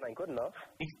 minutes... ain't good enough.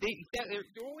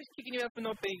 They're always kicking you out for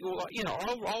not being...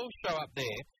 I'll show up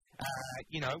there,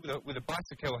 with a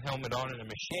bicycle helmet on and a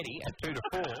machete at 2 to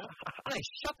 4, and they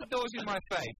shut the doors in my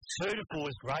face. 2 to 4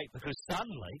 is great because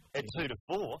suddenly, at 2 to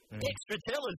 4, extra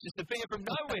tellers disappear from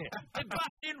nowhere. They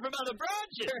bust in from other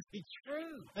branches. It's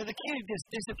true. And the queue just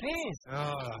disappears.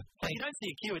 Oh, so you don't see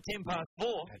a queue at 10 past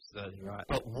 4. Absolutely right.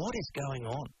 But what is going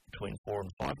on between 4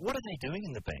 and 5? What are they doing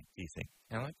in the bank, do you think?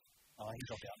 Alex? Oh, he's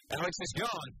dropped out. Alex is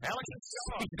gone. Alex is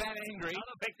gone. He's that angry.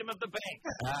 Another victim of the bank.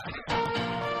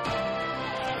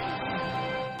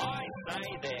 I say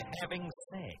they're having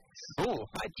sex. Oh,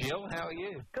 hi, Jill. How are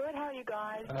you? Good, how are you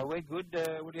guys? We're good.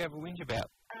 What do you have a whinge about?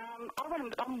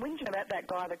 I'm whinging about that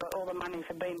guy that got all the money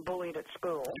for being bullied at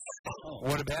school.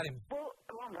 What about him? Well,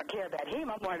 I don't care about him.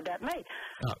 I'm worried about me.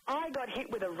 Oh. I got hit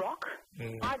with a rock.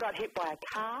 I got hit by a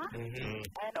car. And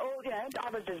I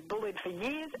was just bullied for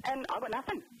years, and I got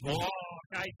nothing. Oh,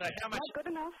 okay, so how much... Not good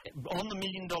enough. On the $1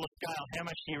 million scale, how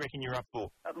much do you reckon you're up for?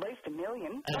 At least $1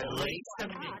 million. At least $1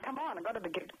 million. Come on, I've got to be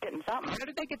getting something. How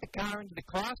did they get the car into the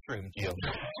classroom, Jill?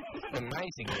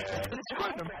 Amazing.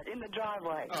 In the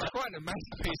driveway. Oh, quite an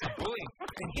amazing piece of bullying.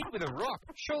 And hit with a rock.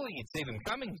 Surely you'd see them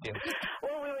coming, Jill.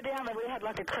 Well, we were down there. We had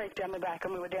like a creek down the back,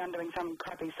 and we were down doing some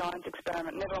crappy science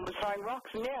experiment, and everyone was throwing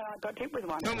rocks, and I got hit with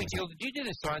one. Tell me, Jill, did you do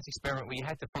the science experiment where you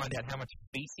had to find out how much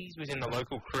feces was in the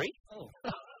local creek?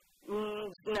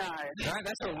 No. No,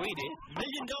 that's what we did. $1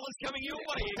 million coming your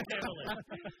way, Caroline.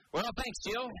 Well, thanks,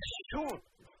 Jill. Sure.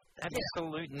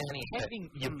 Absolute nanny. Having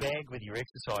your bag with your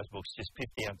exercise books just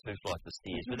pipped down 2 flights of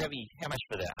stairs, would that be, how much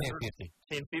for that? $10.50.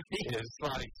 $10.50? Yeah,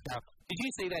 sliding stuff. Did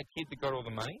you see that kid that got all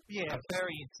the money? Yeah. A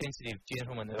very insensitive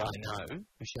gentleman that I know,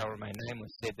 who shall remain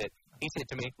nameless, said that, he said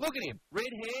to me, look at him,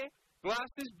 red hair,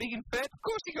 glasses, big and fat, of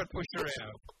course he got pushed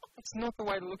around. That's not the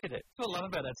way to look at it. What I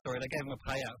love about that story, they gave him a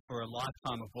payout for a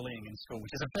lifetime of bullying in school, which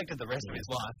has affected the rest of his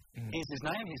life. Here's his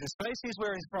name, here's his face, here's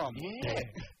where he's from. Yeah.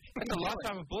 That's a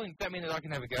lifetime of bullying. Does that mean that I can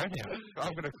have a go now?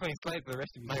 I've got a clean slate for the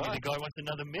rest of his life. Maybe the guy wants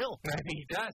another mill. Maybe he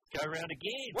does. Go around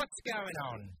again. What's going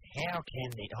on? How can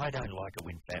they... I don't like it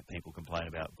when fat people complain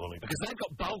about bullying, because they've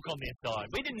got bulk on their side.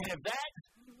 We didn't have that.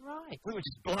 Right. We were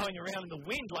just blowing around in the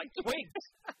wind like twigs.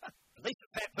 At least a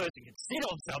fat person can sit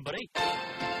on somebody.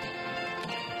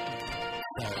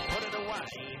 So put it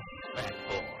away, fat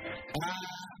boy.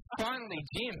 Finally,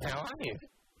 Jim, how are you?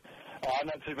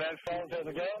 Not too bad, fellas. How's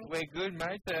it going? We're good,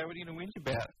 mate. What are you going to whinge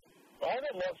about? I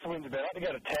got lots to whinge about. I had to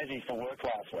go to Tassie for work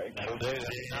last week. That'll do.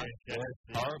 That's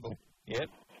horrible. Yep.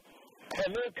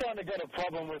 And they've kind of got a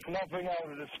problem with not being able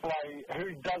to display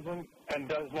who doesn't and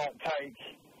does not take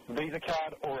Visa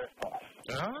card or F-Pass.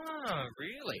 Oh,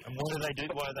 really? And what do they do?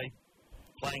 Why are they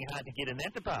playing hard to get in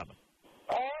that department?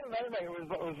 Oh, I don't know, mate. It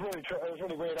was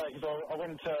really weird, because I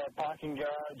went to a parking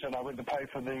garage and I went to pay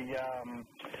for the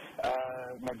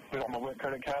my work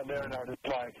credit card there, and I was just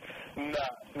like,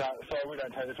 no, sorry, we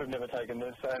don't take this. We've never taken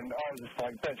this. And I was just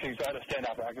like, that's huge. I had a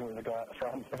stand-up argument with the guy at the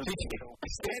front.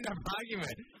 Stand-up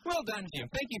argument. Well done,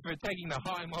 Jim. Thank you for taking the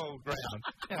high moral ground.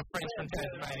 Our friends from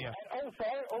Tasmania.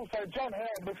 Also, John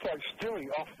Howard looks like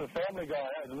Stewie off the Family Guy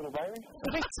as a little baby.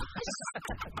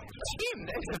 Jim,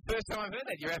 that's the first time I've heard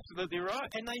that. You're absolutely right.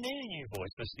 And they need a new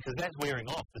voice because that's wearing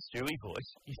off the Stewie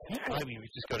voice. Maybe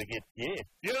we've just got to get,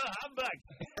 you're a humbug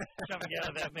coming out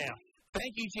of that mouth.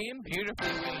 Thank you, Jim. Beautifully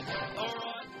read. All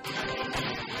right.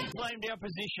 We claimed our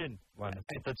position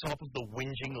at the top of the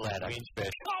whinging ladder.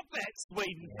 Stop that,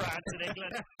 Sweden, France, and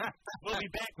England. We'll be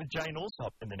back with Jane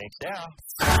Allsop in the next hour.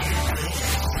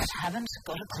 Haven't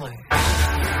got a clue.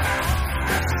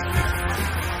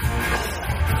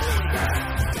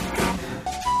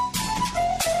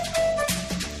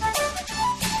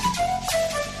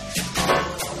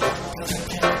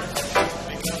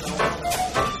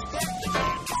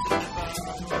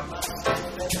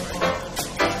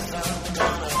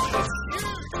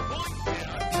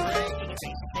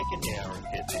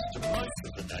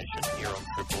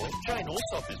 Jane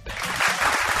Allsop is back.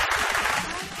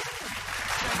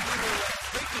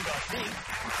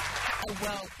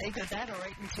 Well, either that or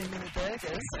eating too many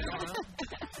burgers.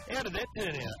 How did that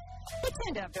turn out? It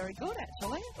turned out very good,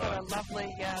 actually. I've got a lovely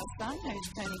son who's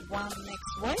turning 1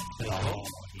 next week. Oh,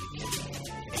 can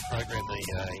you program the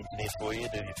internet for you?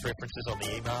 Do your preferences on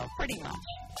the email? Pretty much.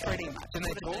 Can they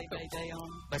Put a talk? DVD on.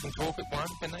 They can talk at one,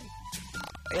 can they?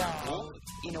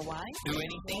 In a way. Do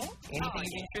anything? Anything of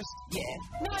interest? Yeah.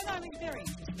 No, it's very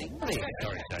interesting.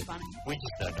 Sorry, funny. we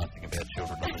just know nothing about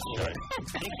children on this show.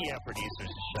 Nikki, our producer,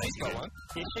 She's got one.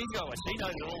 Yeah, she's got one. She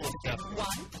knows all the stuff.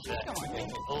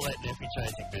 All that nephew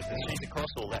chasing business. She's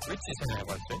across all that. Rich is going to have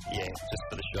one too. Yeah, just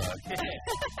for the show.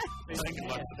 Making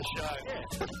one for the show.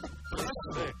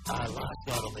 Last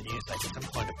night on the news, they had some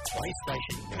kind of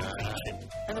PlayStation convention,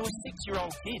 and there were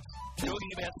 6-year-old kids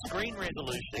talking about screen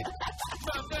resolution.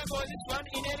 Mum, don't buy this one,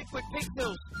 inadequate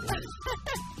pixels.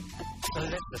 So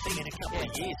that's the thing, in a couple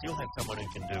of years, you'll have someone who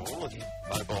can do all of your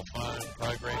mobile phone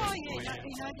programming. Oh, yeah, he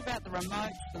knows about the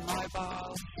remote, the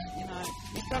mobile,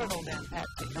 he's got it all down pat,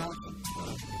 technology.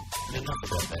 Enough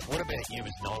about that. What about you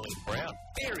as Nolan Brown?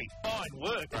 Very fine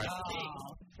work, right?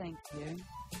 Oh, thank you.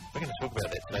 We're going to talk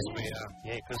about that today.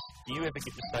 Yeah, because do you ever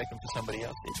get mistaken for somebody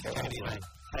else? Katie Lang.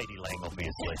 Katie Lang,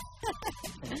 obviously.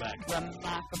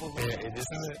 Remarkable. Yeah, it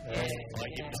isn't it? Yeah. I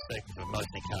get mistaken for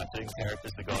mostly cartoon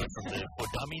characters, the guy from the For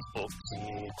Dummies books.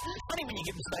 Yeah. It's funny when you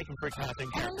get mistaken for a cartoon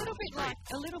And character.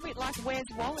 a little bit like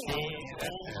Where's Wally? Yeah,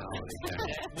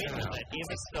 when will that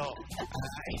ever stop?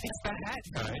 It's the hat,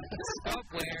 though. Stop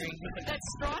wearing That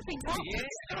striping top.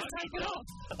 Yes, Take it off.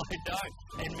 I don't.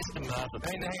 And Mr. Martha.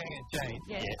 Hang on, Jane.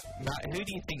 Yeah. Who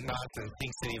do you think Martin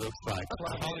thinks that he looks like?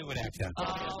 A Hollywood actor. Oh, I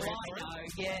know.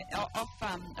 Yeah, off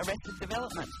Arrested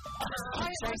Development.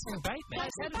 Jason Bateman.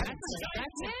 That's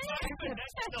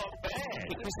not bad.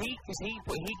 Because he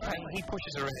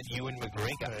pushes around Ewan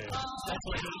McGregor. That's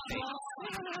what he thinks.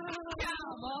 Come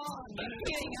on.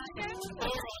 All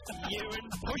right, Ewan,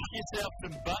 push yourself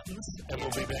some buttons, and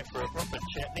we'll be back for a proper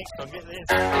chat next on Get This.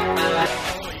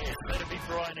 Oh, yes, that'll be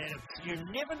Brian Adams. You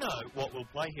never know what we'll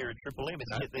play here at Triple M.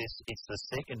 It's Get This. It's the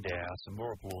second hour. Some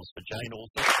more applause for Jane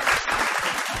Allsop.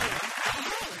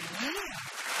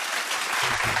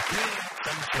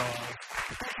 Some child.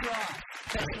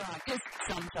 That's right. Just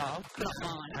some child, not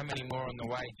mine. How many more on the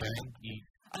way, Jane?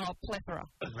 Oh, plethora.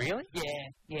 Really?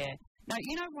 Yeah. No,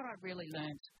 you know what I really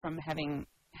learned from having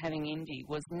Indy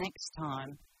was next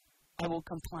time I will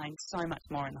complain so much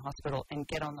more in the hospital and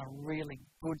get on the really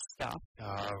good stuff.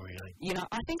 Oh, really?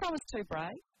 I think I was too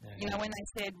brave. Yeah. When they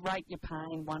said rate your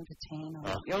pain 1 to 10,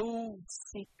 I was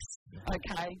 6.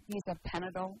 Okay, here's a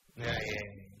Panadol. Yeah.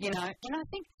 And I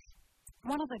think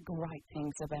one of the great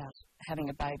things about having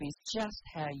a baby is just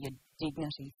how your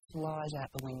dignity flies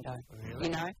out the window.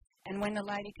 Really? And when the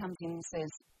lady comes in and says,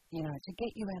 to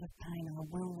get you out of pain, I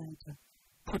will need to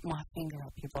put my finger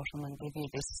up your bottom and give you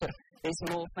this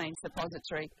morphine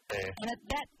suppository. Yeah. And at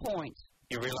that point,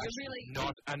 you realise you're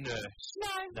not a nurse.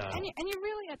 No. And you're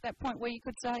really at that point where you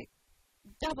could say,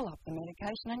 double up the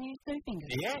medication and use 2 fingers.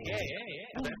 Yeah.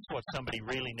 That's what somebody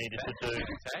really needed to do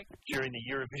during the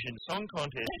Eurovision Song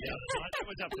Contest. It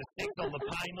was up to 6 on the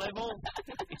pain level.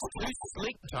 It's too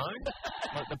slick, Tone.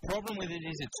 Like, the problem with it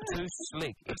is it's too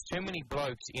slick. It's too many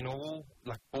blokes in all,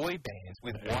 boy bands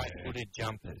with white hooded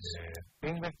jumpers. Yeah.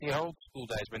 Bring back the old school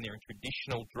days when they're in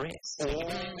traditional dress.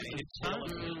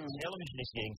 Television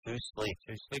is getting too slick.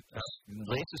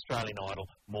 Less Australian Idol,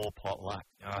 more potluck.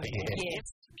 Oh, yeah. Yes.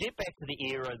 Get back to the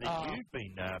era that you've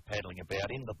been paddling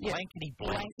about in, the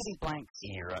blankety-blanks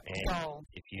era. And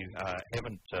if you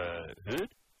haven't heard,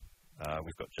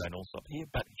 we've got Jane Allsop here,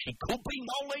 but she could be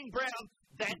Nolene Brown.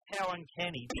 That's how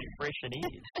uncanny depression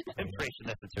is. Impression,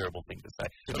 that's a terrible thing to say.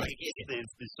 But I guess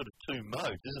there's sort of 2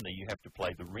 modes, isn't there? You have to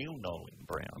play the real Nolene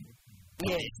Brown.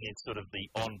 Yes. And there's sort of the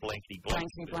on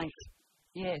blankety-blanks. Blankety-blanks.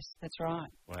 Yes, that's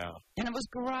right. Wow. And it was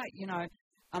great,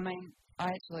 I mean, I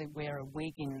actually wear a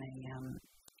wig in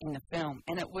the film,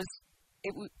 and it was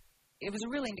a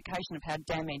real indication of how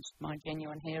damaged my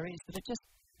genuine hair is, but it just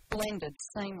blended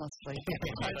seamlessly.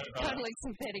 Totally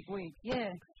synthetic wig.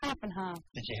 Yeah, half and half.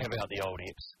 Did you have out the old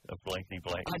eps of Blankety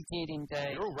Blank? I did indeed.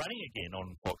 They're all running again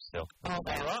on Foxtel. Oh,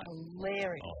 they're right.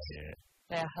 hilarious. Oh, yeah.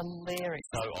 They're hilarious.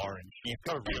 So orange. You've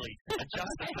got to really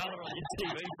adjust the colour on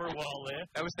your TV for a while there.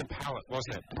 That was the palette,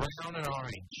 wasn't it? Brown and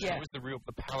orange. Yeah. That was the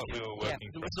palette we were working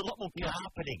There was a lot more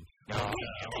carpeting.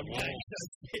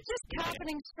 Just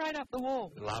carpeting straight up the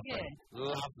wall. Lovely. Yeah.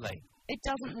 Lovely. It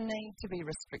doesn't need to be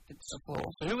restricted to the floor.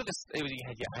 So who were you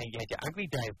had your ugly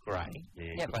Dave Gray,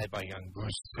 played by young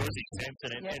Bruce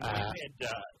Sampson, and we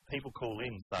had people call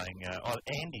in saying,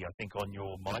 Andy, I think on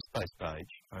your MySpace page,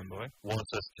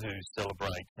 wants us to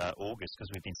celebrate August, because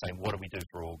we've been saying, what do we do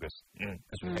for August?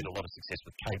 Because we've had a lot of success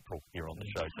with April here on the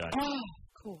show, Jane. Oh,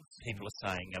 of course. People are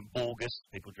saying August,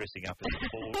 people dressing up as a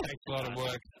ball. Takes a lot of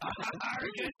work.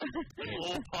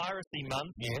 All piracy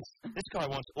month. Yes. This guy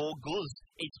wants all goods.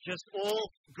 It's just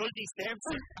all Goody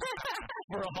Sampson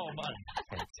for a whole month.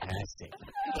 Fantastic.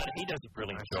 But he does a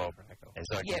brilliant job as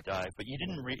Ugly Dave. But you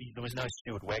didn't there was no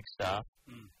Stuart Wagstaff.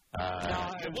 No.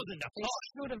 There wasn't enough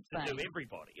Should have time to been. do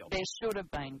everybody. There should have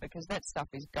been, because that stuff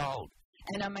is gold.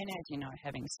 And I mean, as you know,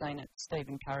 having seen it,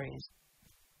 Stephen Curry is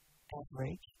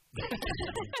average.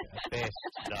 Best.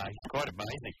 No, he's quite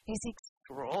amazing. He's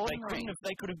extraordinary.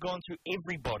 They could have gone through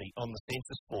everybody on the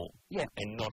census form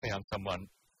and not found someone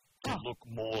to look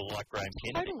more like Graham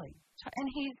Kennedy. Totally. And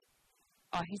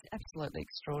he's absolutely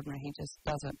extraordinary. He just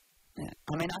does it. Yeah.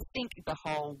 I mean, I think the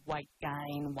whole weight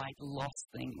gain, weight loss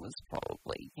thing was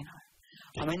probably,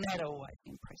 I mean, that always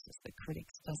impresses the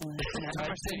critics, doesn't it?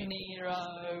 De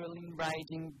Niro,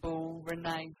 Raging Bull,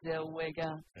 Renee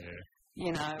Zellweger. Yeah.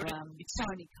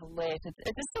 Tony Collette.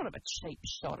 It's a sort of a cheap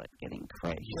shot at getting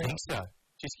credit. You think so?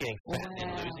 Just getting fat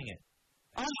and losing it.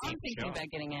 I'm thinking about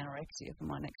getting anorexia for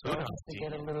my next role, just to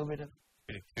get a little bit of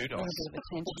kudos.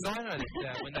 Attention. Well, I know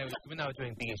that when they were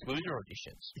doing Biggest Loser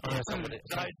auditions, those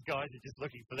guys are just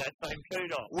looking for that same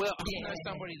kudos. Well, I know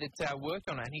somebody that worked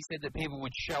on it, and he said that people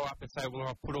would show up and say, "Well,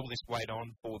 I put all this weight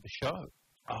on for the show."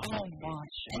 Oh my!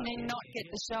 And then not get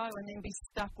the show, and then be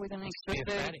stuck with an extra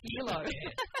 30 kilos.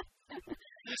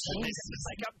 Jesus,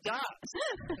 make up darts.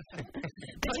 But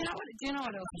do you know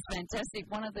what else is fantastic?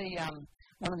 One of the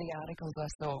articles I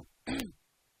saw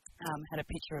had a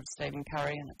picture of Stephen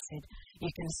Curry, and it said, "You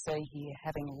can see here,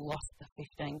 having lost the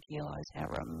 15 kilos, how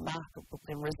remarkable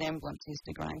the resemblance is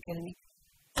to Graham Kennedy."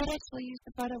 They'd actually used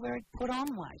the photo where he'd put on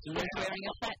weight. He was wearing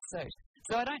a fat suit.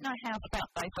 So I don't know how fat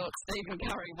they thought Stephen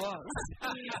Curry was,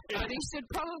 but he should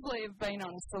probably have been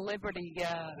on Celebrity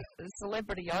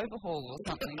Overhaul or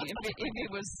something if he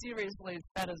was seriously as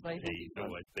fat as they thought. He's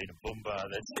always been a boomba.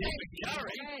 That's Stephen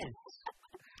Curry.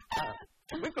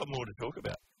 We've got more to talk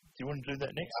about. Do you want to do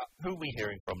that next? Who are we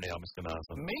hearing from now, Mr.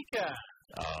 Marsden? Mika.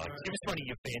 Give us one of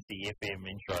your fancy FM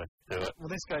intros to it. Well,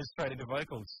 this goes straight into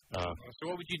vocals. So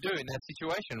what would you do in that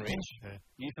situation, Rich?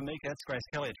 You for Mika, that's Grace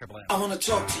Kelly at Triple M. I want to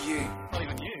talk to you. Not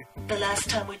even you. The last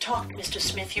time we talked, Mr.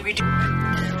 Smith, you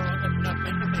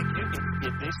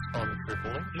Get this on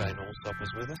Triple M. Jane Allsop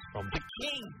is with us from The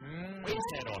King. When's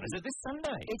that on? Is it this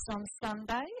Sunday? It's on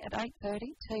Sunday at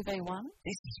 8:30, TV1.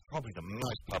 This is probably the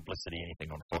most publicity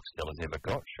anything on Foxtel has ever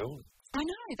got, surely. I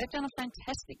know, they've done a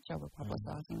fantastic job of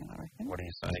publicising it, I reckon. What do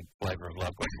you say? Flavour of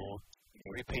Love got more?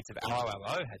 Repeats of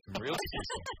LOLO had some real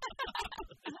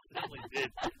Certainly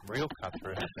did. real cut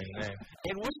through happening there.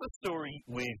 And what's the story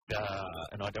with,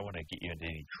 and I don't want to get you into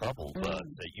any trouble, but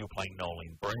that you're playing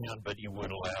Nolene Brown, but you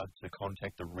weren't allowed to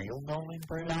contact the real Nolene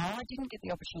Brown? No, I didn't get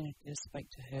the opportunity to speak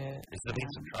to her. Has there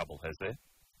been some trouble, has there?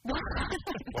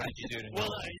 What did you do to Well,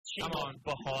 she on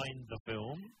behind the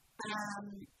film.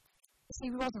 She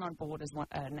wasn't on board as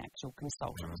an actual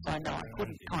consultant, so no, I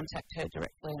couldn't contact her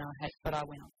directly, but I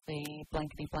went off the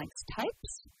Blankety Blanks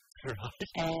tapes. Right.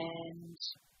 And,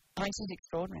 I mean, she's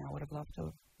extraordinary. I would have loved to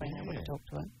have been able to talk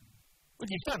to her. Well,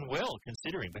 you've done well,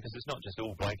 considering, because it's not just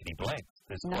all blankety blanks.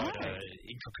 There's quite an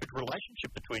intricate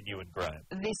relationship between you and Graham.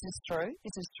 This is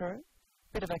true.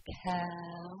 Bit of a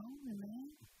cow in there.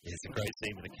 Yes, a great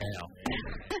scene with a cow.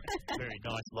 Very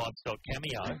nice livestock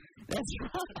cameo. That's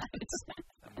right.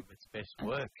 Some of its best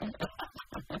work.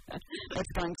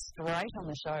 That's going straight on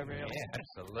the show, really. Yeah,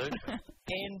 absolutely.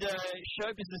 And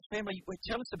show business family,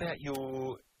 tell us about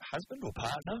your husband or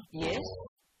partner. Yes,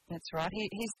 that's right.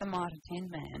 He's the Mitre 10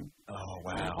 man. Oh,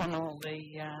 wow. On all the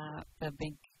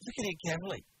big... Look at it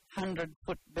carefully.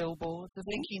 100-foot billboards.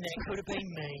 Thinking that could have been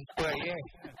me. Well, yeah.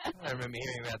 I remember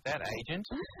hearing about that agent.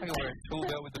 I can wear a tool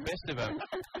belt with the best of them.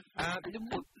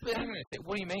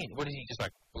 What do you mean? What is he just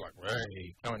like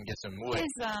Hey, come and get some wood.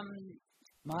 There's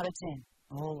Mitre 10.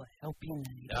 All the help you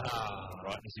need.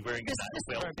 Right. Is he wearing a nail Just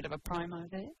belt? for a bit of a promo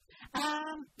there.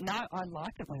 No, I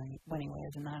like it when he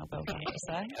wears a nail belt, I have to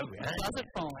say. It does it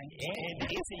for me. Yeah,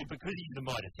 and is he, because he's the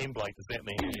Mitre 10 bloke, does that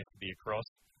mean he has to be across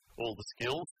all the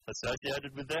skills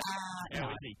associated with that? How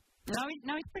is he?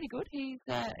 No, he's pretty good. He's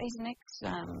an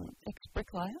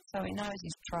ex-bricklayer, so he knows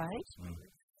his trade.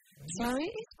 So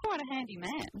he's quite a handy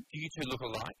man. Do you two look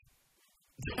alike?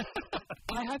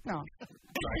 I hope not.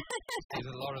 There's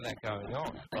a lot of that going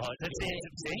on. Right, that's the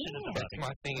obsession at the That's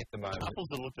my thing at the moment. Couples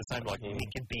that look the same, like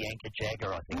Nick and Bianca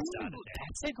Jagger, I think, started that.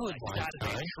 That's a good one. Started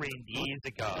that trend years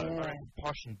ago. Yeah.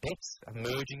 Posh and Bex are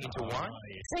merging into one.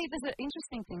 Yes. See, there's an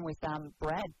interesting thing with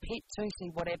Brad Pitt too. See,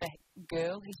 whatever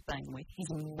girl he's been with,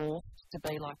 he's morphed to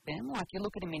be like them. Like, you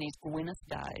look at him in his Gwyneth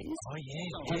days. Oh,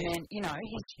 yeah. And then,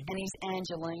 his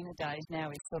Angelina days now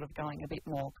is sort of going a bit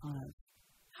more kind of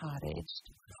hard-edged.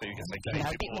 So you're going to say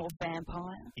A bit more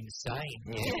vampire. insane.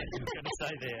 Yeah, I was going to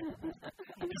say there.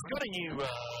 He's got a new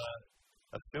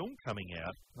a film coming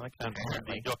out. I can't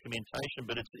remember the documentation,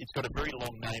 but it's got a very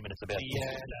long name and it's about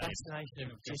The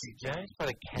fascination of Jesse James by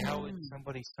the coward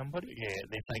somebody. Yeah,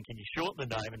 they're saying, can you shorten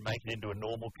the name and make it into a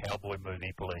normal cowboy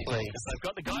movie, please? They've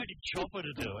got the guy to Chopper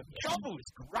to do it. Chopper was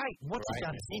great. What's he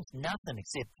done since? Nothing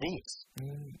except this.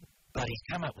 But he's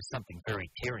come up with something very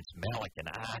Terrence Malick and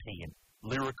arty and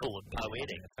lyrical and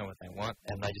poetic. That's not what they want.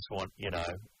 And they just want,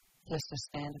 Just a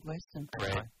standard Western.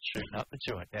 Brad shooting up the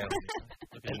joint.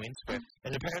 Look at windswept.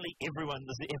 And apparently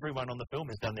everyone on the film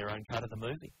has done their own cut of the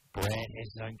movie. Brad has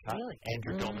his own cut.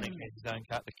 Andrew Dominic has his own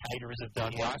cut. The caterers have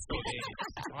done one.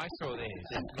 I saw theirs.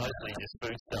 It's mostly just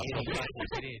food stuff.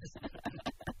 It is.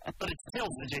 But it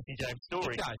tells the Jesse James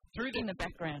story. It does. In the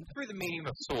background. Through the medium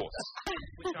of sauce,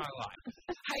 which I like.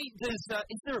 Hey, is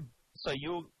there a... So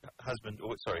your husband...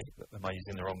 Oh, sorry, am I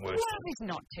using the wrong word? Well, he's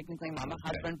not technically my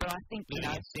husband, but I think,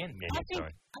 I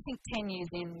think 10 years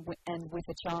in and with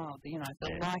a child, the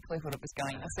likelihood of us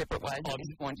going our separate ways at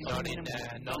this point is not minimal.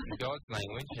 in God's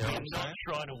language. I'm not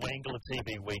trying to wangle a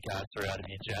TV week answer out of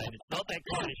you, Jane. It's not that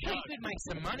kind of show. You could make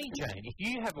some money, Jane. If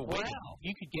you have a wedding,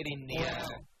 you could get in the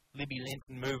Libby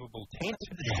Linton movable tent.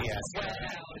 Well,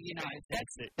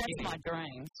 that's my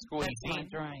dream. That's my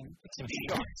dream. Some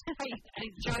shots. Hey,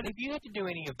 John, if you had to do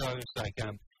any of those, like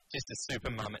just a super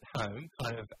mum at home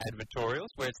kind of advertorials,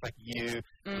 where it's like you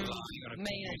lying on a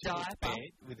me in a diaper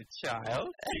bed with a child.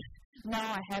 No,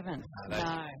 I haven't.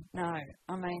 No.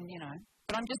 I mean,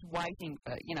 but I'm just waiting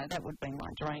for, that would be my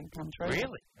dream come true.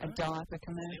 Really? A diaper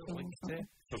commercial or something.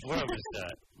 But what I was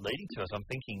leading to is I'm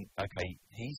thinking, okay,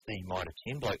 he's the Mitre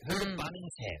 10 bloke. Who do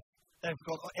Bunnings have? They've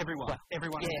got everyone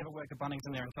who's ever worked at Bunnings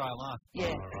in their entire life.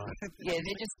 Yeah.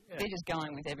 They're just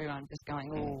going with everyone, just going,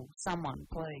 oh, someone,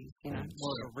 please, Well,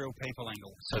 a real people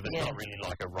angle. So there's not really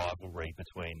like a rivalry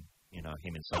between, him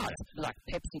and someone. It's like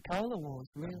Pepsi Cola Wars,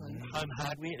 really. Home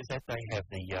Hardware, is that they have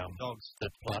the dogs, the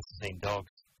plasticine dogs?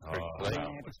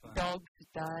 Dogs,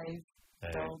 Dave,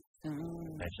 dogs.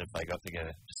 Imagine if they got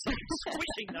together.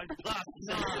 Squishing those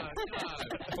plasticine. No.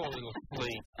 Poor little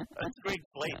Fleet. It's Greg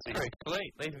Fleet. Greg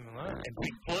Fleet. Leave him alone. And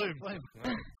Big Plume.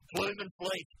 Plume and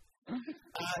Fleet.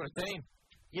 What a team.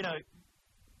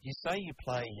 You say you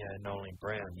play Nolan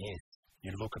Brown, yes.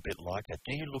 You look a bit like her.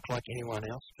 Do you look like anyone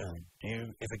else, Jane? Do you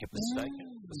ever get mistaken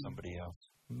for somebody else?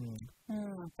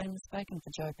 I've been mistaken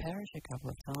for Joe Parrish a couple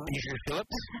of times. Bijou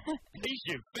Phillips?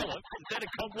 Bijou Phillips? Is that a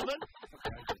compliment?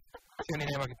 That's the only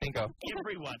name I can think of.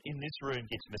 Everyone in this room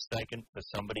gets mistaken for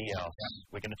somebody else.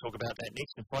 We're going to talk about that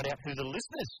next and find out who the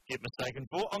listeners get mistaken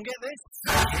for on Get This.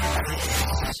 Let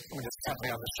me just tap me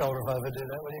on the shoulder if I ever do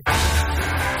that, will you?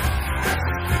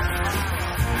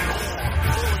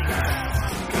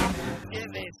 Yeah,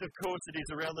 there's, of course, it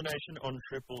is Around the Nation on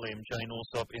Triple M. Jane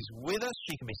Allsop is with us.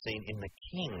 She can be seen in The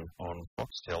King on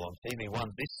Foxtel on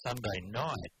TV1 this Sunday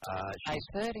night. She's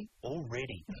 8:30.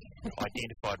 already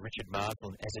identified Richard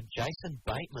Marsland as a Jason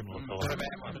Bateman lookalike. Not a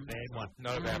bad one. Not a bad one.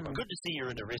 Not a bad one. Good to see you're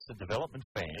an Arrested Development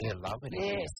fan. Yeah, love it.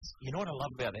 Yes. You know what I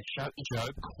love about that show? Joe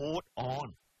caught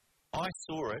on. I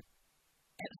saw it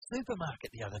at the supermarket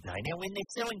the other day. Now, when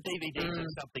they're selling DVDs of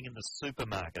something in the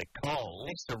supermarket at Coles...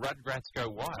 Next to Rugrats Go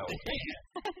Wild.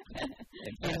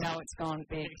 You know it's gone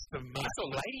big. I saw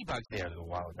Ladybugs there a little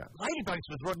while ago. Ladybugs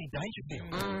with Rodney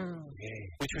Dangerfield. Yeah.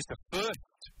 Which was the first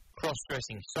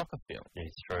cross-dressing soccer film. Yeah,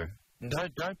 it's true.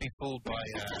 Don't be fooled by,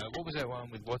 what was that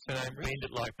one with what's her name? Bend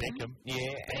It Like Beckham.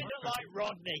 Yeah. Bend It Like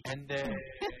Rodney. And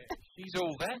she's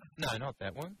all that. No, not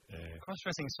that one.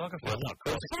 Cross-dressing soccer film. Well, not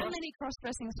cross. How many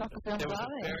cross-dressing soccer films There was are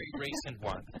a there? very recent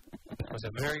one. It was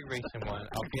a very recent one.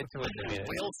 I'll get to it in a minute.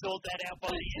 We'll sort that out by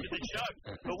the end of the show.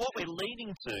 But what we're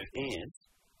leading to is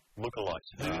lookalikes.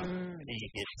 Who do you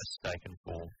get mistaken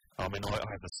for? I mean, I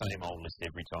have the same old list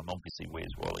every time. Obviously,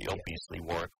 Where's Wally? Obviously,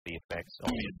 Warwick Fairfax.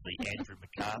 Obviously, Andrew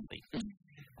McCarthy.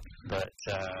 But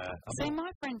see,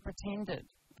 my friend pretended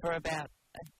for about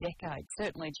a decade,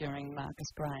 certainly during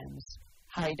Marcus Graham's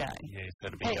heyday. Yeah, it's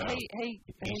got to be. He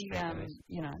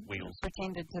you know, Wheels.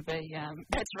 pretended to be.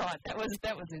 That's right. That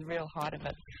was his real height of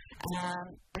it.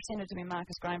 Pretended to be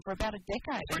Marcus Graham for about a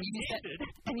decade,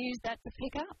 and used that to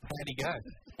pick up. How'd he go?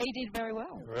 He did very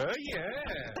well. Oh yeah,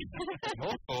 I'm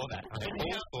all for that. I'm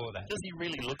all for that. Does he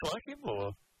really look like him,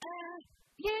 or?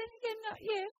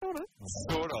 Yeah, sort of.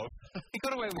 Sort of. He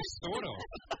got away with sort of.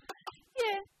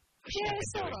 Yeah,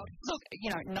 sort of. Look, you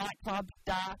know, nightclub,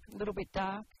 dark, a little bit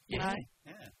dark. You know.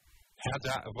 Yeah. How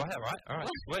dark? Well, right. All right,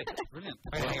 sweet. Brilliant.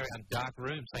 I'm going around dark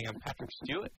rooms saying I'm Patrick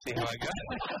Stewart. See how I go.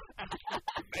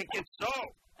 Make it so.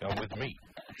 Go with me.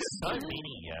 So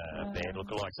many bad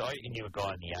lookalikes. I knew a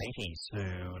guy in the 80s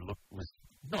who was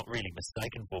not really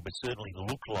mistaken for, but certainly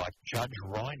looked like Judge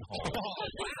Reinhold.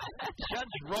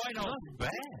 Judge Reinhold. Bad.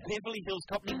 Beverly Hills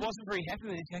Cop, and he wasn't very happy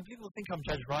with it. Going, people think I'm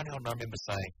Judge Reinhold, and I remember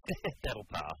saying, that'll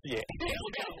pass. Yeah.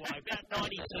 That'll go away. About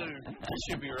 92. That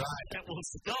should be right. That will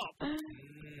stop.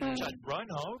 Judge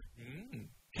Reinhold.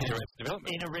 In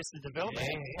Arrested Development.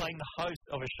 Playing the host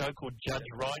of a show called Judge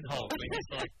Reinhold.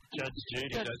 He's like Judge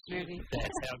Judy.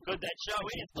 That's how good that show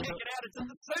is. Check it out. It's in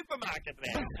the supermarket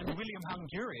now. And William hung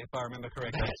jury, if I remember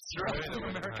correctly. That's right. From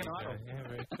American Idol. Yeah,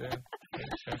 very true.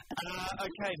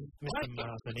 Okay, Mr.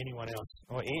 Marsden, anyone else?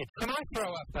 Or Ed? Can I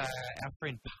throw up our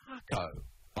friend Parko?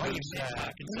 Cage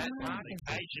in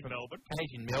Melbourne.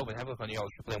 Cage in Melbourne. Have a look on the old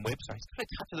Triple M website. He's got a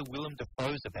touch of the Willem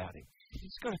Dafoe's about him.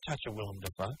 He's got a touch of Willem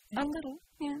Dafoe. A little,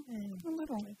 yeah. A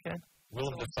little. Okay.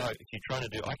 Willem Dafoe, if you're trying to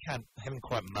do, I haven't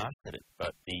quite mastered it,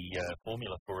 but the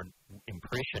formula for an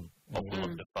impression of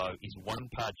Willem Dafoe is 1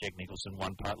 part Jack Nicholson,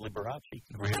 1 part Liberace.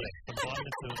 Really? Combine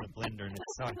the two in a blender, and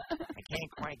it's like, I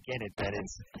can't quite get it, but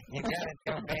it's, you gotta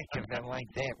go back to that like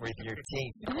that with your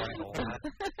teeth.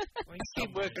 Well, you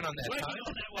keep working on that.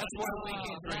 That's one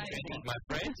weekend drinking, my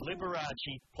friends.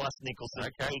 Liberace plus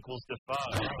Nicholson equals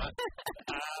Dafoe.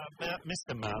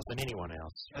 Mr. Marsden, anyone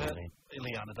else?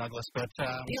 Ileana Douglas, but...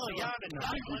 Ileana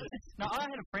Douglas? No, I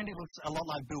had a friend who looks a lot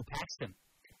like Bill Paxton.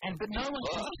 But no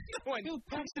one Bill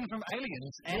Paxton from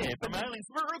Aliens. From Aliens.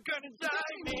 We're gonna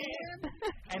die, man!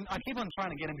 And I keep on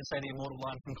trying to get him to say the immortal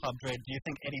line from Club Dread, do you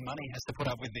think Eddie Money has to put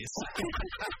up with this?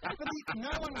 But no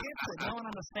one gets it. No one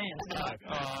understands.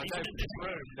 Even in this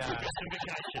room.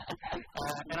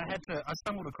 And I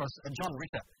stumbled across John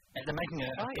Ritter. They're making a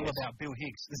film about Bill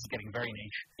Hicks. This is getting very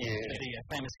niche. Yeah. The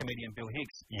famous comedian Bill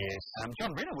Hicks. Yes.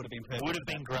 John Ritter would have been perfect. Would have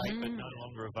been great, but no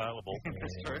longer available.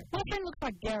 That's true. My friend looks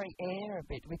like Gary Eyre a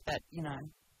bit with that, you know.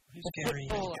 Who's Gary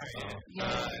Eyre? He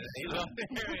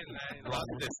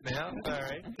loves this now.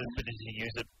 Sorry. But did he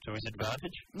use it to his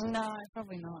advantage? No,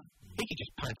 probably not. He could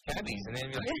just punch cabbies and then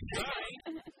be like, sorry,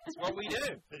 that's what we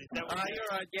do. You're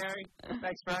right, Gary.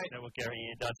 Thanks, mate. Is that what Gary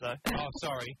Eyre does, though? Oh,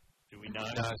 sorry. Do we know?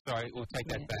 No, sorry. We'll take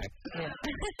that back. Yeah.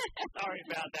 Sorry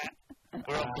about that.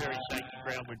 We're on very shaky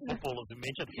ground with footballers who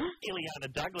mentioned Ileana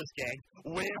Douglas gang.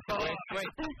 We're fine.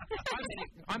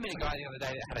 I met a guy the other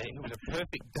day that who was a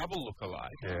perfect double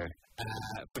lookalike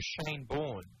for Shane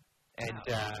Bourne and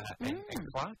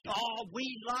Clark. Oh, we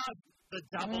love the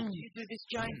double. Do you do this,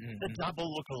 Jane? The double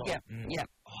lookalike. Yep.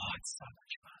 Oh, it's so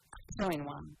much fun. 2 in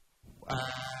 1.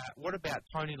 What about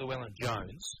Tony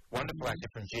Llewellyn-Jones, wonderful actor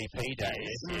from GP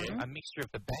days, a mixture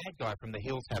of the bad guy from The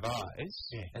Hills Have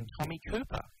Eyes and Tommy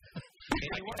Cooper.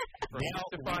 Now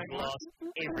we've lost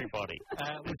everybody.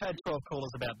 We've had 12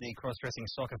 callers about the cross-dressing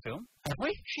soccer film. Have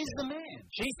we? She's the man.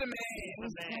 She's the man.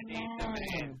 He's the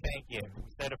man. Thank you.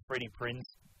 Was that a Freddie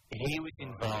Prinze? He was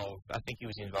involved. I think he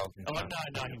was involved in something.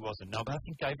 No, he wasn't. No, but I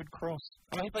think David Cross.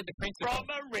 Oh, he played the principal.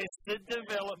 From Arrested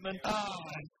Development.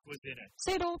 Was in it.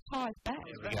 See, it all ties back.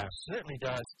 There we go. Certainly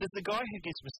does. Does the guy who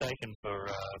gets mistaken for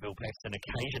Bill Paxton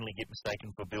occasionally get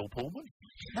mistaken for Bill Pullman?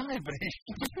 No, but he's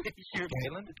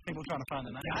Galen. People trying to find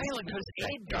the name. Galen, because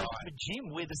Ed goes to the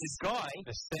gym with this guy.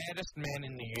 The saddest man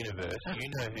in the universe, you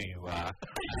know who you are,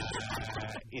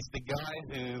 is the guy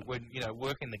who, when,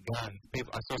 working the gun,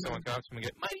 I saw someone go up to him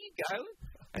and go, mate, are you Galen?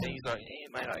 And he's like, yeah,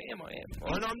 mate, I am.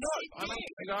 Well, and I'm not. I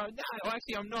go, no,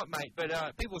 actually, I'm not, mate. But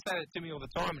people say that to me all the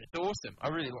time, and it's awesome. I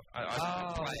really play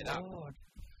it up.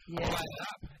 Yeah. Play it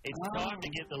up. It's time to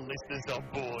get the listeners on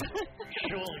board.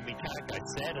 Surely we can't go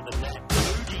sadder than that.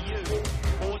 Who do you,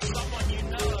 or someone you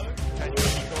know, has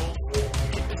been called,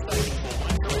 get mistaken for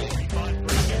 1 3 5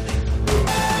 3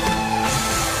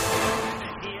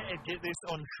 Here at Get This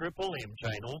on Triple M,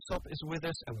 Jane Allsop is with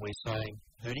us, and we're saying,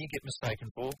 who do you get mistaken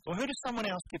for? Or who does someone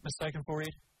else get mistaken for,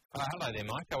 Ed? Hello there,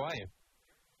 Mike. How are you?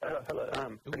 Hello.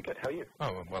 Pretty good. How are you?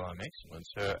 Oh, well, I'm excellent,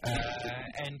 sir.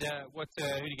 And who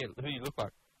do you look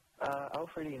like?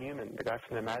 Alfred E. Newman, the guy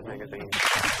from the Mad magazine. I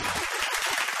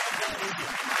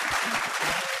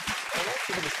want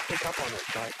you to pick up on it,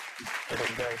 like, when it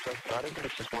very first started, but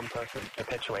it's just one person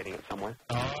perpetuating it somewhere.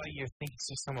 Oh, you think it's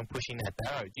just someone pushing that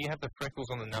barrow. Do you have the freckles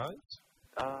on the nose?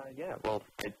 Yeah, well,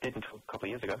 it did until a couple of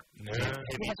years ago. No. You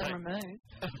have them removed.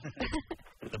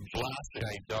 The blast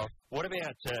shaved off. What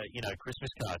about, Christmas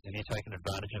cards? Have you taken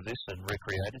advantage of this and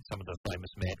recreated some of the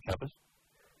famous Mad covers?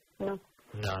 No.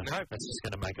 No, that's just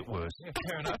going to make it worse. Yeah,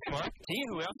 fair enough, Mike. Do you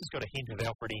who else has got a hint of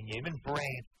Alfred E. Newman?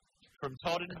 Brand. From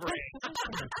Todd and Brand. Touch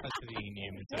of the E.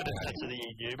 Newman. Touch of the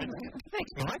E. Newman.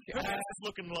 Thanks, Mike. What's this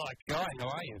looking like? Guy, how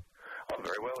are you? I'm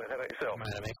very well, how about yourself?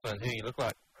 Mate, I'm excellent. Who do you look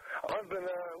like? I've been,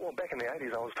 back in the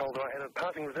 80s, I was told that I had a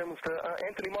passing resemblance to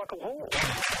Anthony Michael Hall.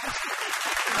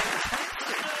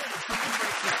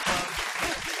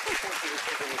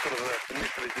 Sort of the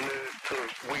midst of his nerd, sort of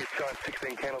weird science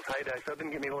 16 candles heyday, so it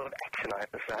didn't give me a lot of action, I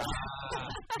have to say.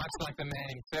 Much like the man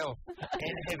himself.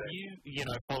 And have you,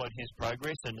 followed his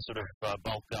progress and sort of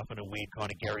bulked up in a weird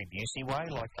kind of Gary Busey way,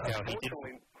 like how he did?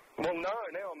 Well, no,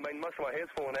 now, most of my hair's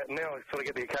fallen out, and now I sort of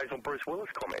get the occasional Bruce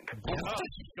Willis comment. Oh,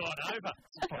 he's gone over.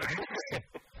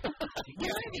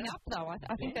 You're moving up, though.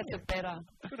 I think that's a better...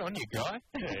 Good on you, Guy.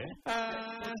 Yeah.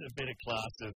 That's a better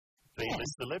class of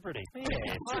B-list celebrity.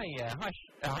 Yeah.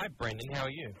 Hi, Brendan. How are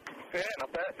you? Yeah,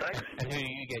 not bad, thanks. And who do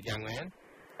you get, young man?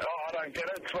 Oh, I don't get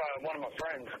it. It's one of my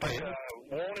friends. He's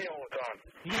warny all the time.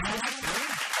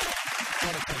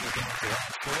 What a thing to get to.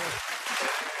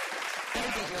 How do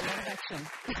you get your lot of action?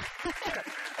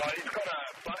 He's got a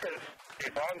Buckers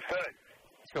iPhone too.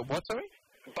 He's got what, sorry?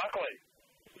 Buckley.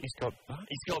 He's got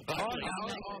Buckley.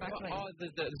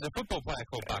 There's a football player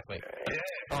called Buckley. Yeah.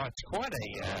 Oh, it's quite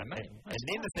a man. And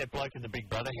then there's that bloke in the Big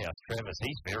Brother house, Travis.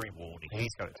 He's very warny.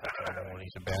 He's got a touch of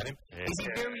warnings about him. Yeah. Is he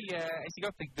very? Has he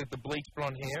got the bleached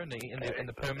blonde hair and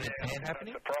the permanent tan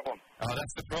happening? That's the problem. Oh,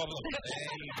 that's the problem.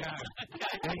 There you go.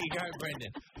 There you go,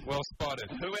 Brendan. Well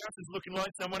spotted. Who else is looking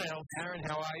like someone else? Aaron,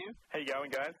 how are you? How you going,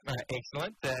 guys?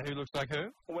 Excellent. Who looks like who?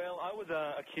 Well, I was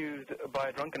accused by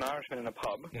a drunken Irishman in a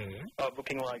pub of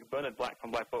looking like Bernard Black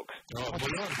from Black Books. Oh, well,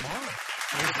 you're on mine.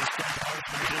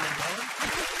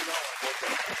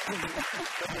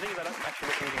 The thing is, I don't actually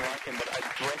look anything like him, but I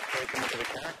dress very similar to the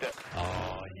character.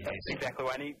 Oh, yes. That's exactly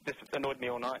why. And he just annoyed me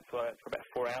all night for about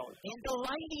 4 hours. And the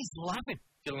ladies love it.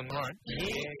 Dylan Moran.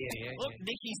 Yeah. Look,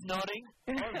 Nikki's nodding.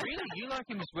 Oh, really? You like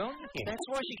him as well, Nicky? That's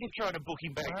why she kept trying to book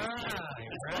him back.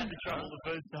 It's got into trouble the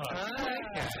first time.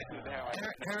 Okay.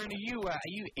 Aaron, are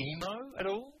you emo at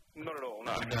all? Not at all,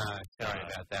 no. No, sorry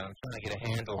about that. I'm trying to get a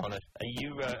handle on it. Are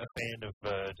you a fan of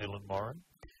Dylan Moran?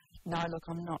 No, look,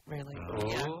 I'm not really.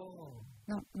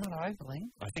 Not overly.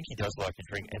 I think he does like to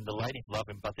drink, and the ladies love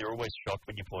him, but they're always shocked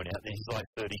when you point out that he's like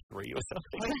 33 or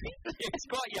something. He's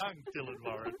quite young, Dylan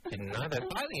Moran. Didn't know that.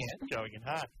 Hi, Leanne. Showing in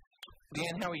heart.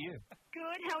 Leanne, how are you?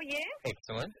 Good, how are you?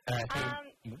 Excellent.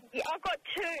 Yeah, I've got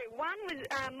two. One was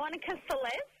Monica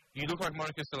Celeste. You look like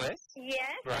Monica Celeste?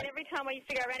 Yes, right. And every time I used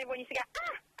to go around, everyone used to go,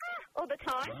 all the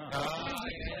time. Oh,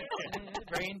 yeah.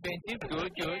 Very inventive.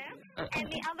 Good. Yeah. And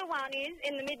the other one is,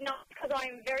 in the mid-90s, because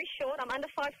I'm very short, I'm under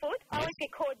 5 foot, I always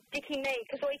get called Dickie Knee,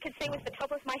 because all you could see was the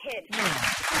top of my head.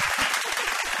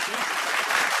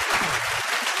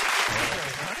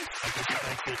 I guess it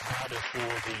makes it harder for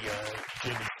the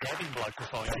German stabbing bloke to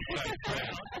find out.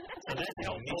 So that's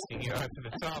how mixing you over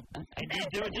the top. And you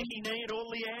do a Dickie Knee at all,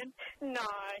 Leanne? No,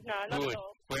 not Good. at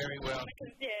all. Very well.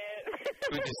 Yeah.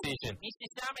 Good decision. Mr.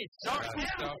 Summit, stop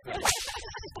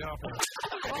Oh,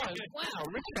 wow,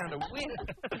 Rick found a win.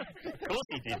 Of course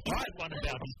he did. He had one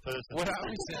about his person. When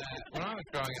I was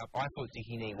growing up, I thought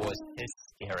Dickie Knee was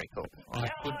hysterical.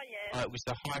 It was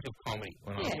the height of comedy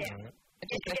when I was growing up.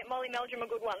 Just to get Molly Meldrum a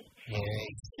good one. Yeah,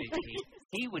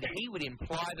 he would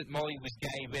imply that Molly was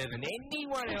gay better than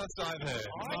anyone else I've heard.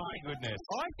 My goodness.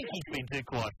 I think he's been too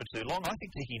quiet for too long. I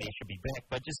think Dickie Knee should be back,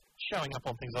 but just showing up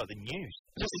on things like the news.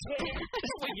 Just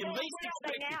when you least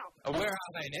expect it. Oh, where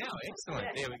are they now? Excellent.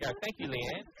 There we go. Thank you,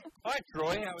 Leanne. Hi,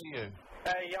 Troy. How are you?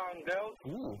 Hey, young girls.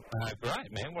 Ooh, great,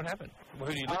 man. What happened? Who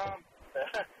do you look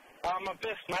like? My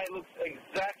best mate looks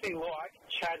exactly like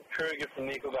Chad Kruger from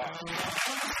Nickelback.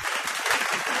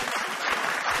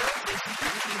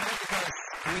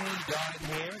 Stringy dyed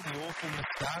hair and the awful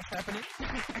moustache happening?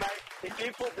 Mate, if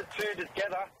you put the two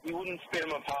together, you wouldn't split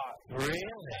them apart. Really?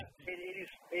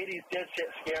 It is dead set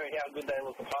scary how good they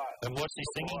look apart. And what's he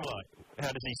singing like?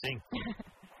 How does he sing?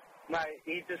 Mate,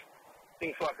 he just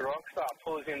thinks like a rock star,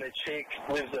 pulls in the cheeks,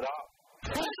 lives it up.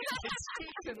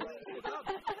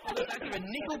 That's even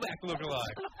Nickelback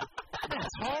lookalike.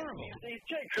 That's horrible. He's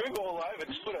Jake Kruger all over,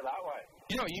 just put it that way.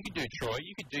 You know what you could do, Troy?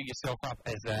 You could do yourself up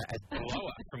as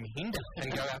Blower from Hinder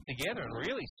and go out together and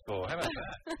really score. How about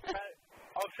that?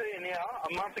 I'll tell you now,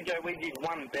 a month ago we did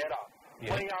one better.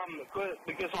 Yeah.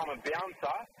 Because I'm a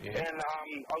bouncer, and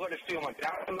I got to steal my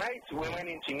bouncer mates. We went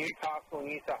into Newcastle,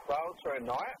 New South Wales for a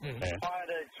night, hired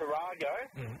a Tarago,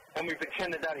 and we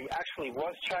pretended that he actually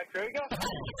was Chad Kruger.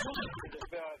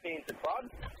 Being the club.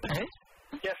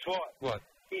 Guess what? What?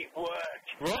 It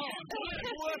worked. Right.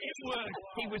 It worked.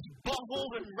 He was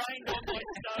bottled and rained on my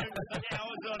stone for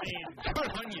hours on end.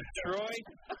 Good on you, Troy.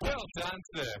 Well done,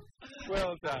 sir.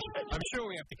 Well done. I'm sure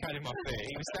we have to cut him off there.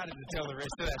 He was starting to tell the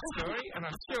rest of that story, and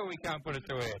I'm sure we can't put it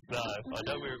to air. No, I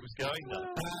know where it was going,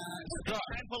 though. Scott.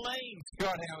 Trampoline.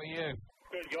 Scott, how are you?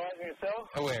 Good, guys, and yourself?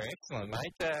 Oh, we're excellent,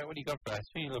 mate. What do you got for us?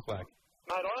 Who do you look like?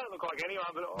 Mate, I don't look like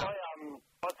anyone, but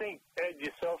I think Ed,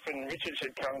 yourself, and Richard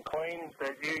should come clean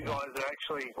that you guys are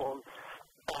actually, or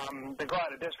the guy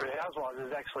at Desperate Housewives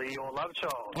is actually your love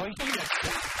child. Oh, you think that's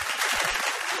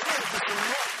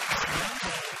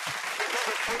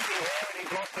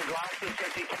He's lost the glasses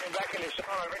since he came back in the show.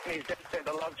 I reckon he's dead set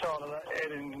the love child of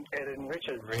Ed and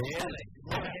Richard. Really? A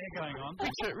lot of hair going on.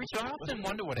 Richard, I often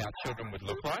wonder what our children would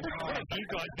look like. What have you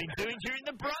guys been doing during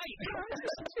the break?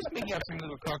 Just picking up some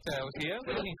little cocktails here.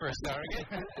 We're looking for a surrogate.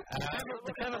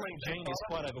 The Caroline gene is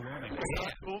quite overwhelming.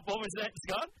 What was that,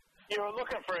 Scott? You were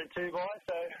looking for a two-guy,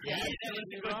 so... Yeah, that was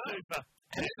a good super.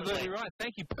 Absolutely right.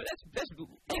 Thank you.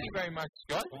 Thank you very much,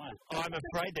 Scott. I'm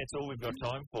afraid that's all we've got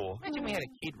time for. Imagine we had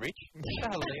a kid, Rich. So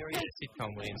hilarious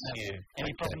sitcom we ensue.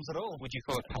 Any problems at all? Would you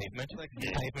call it pavement?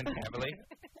 Pavement Cavalier?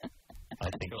 I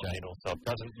think Jane Allsop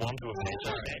doesn't want to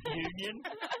imagine that union.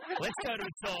 Let's go to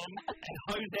a song and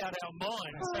hose out our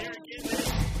minds. Here again.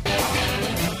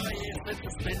 Let's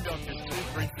suspend Doctors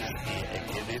 233 here and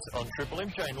hear this on Triple M.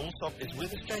 Jane Allsop is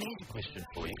with us. Jane, here's a question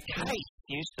for you. Kate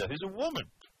Houston, who's a woman,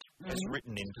 has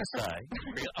written in to say...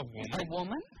 A woman? A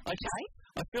woman? Okay.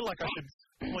 I feel like I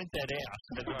should point that out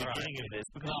at the beginning of this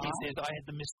because she says, I had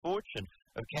the misfortune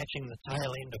of catching the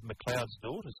tail end of McLeod's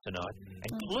Daughters tonight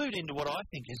and clued into what I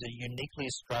think is a uniquely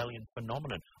Australian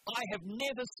phenomenon. I have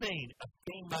never seen a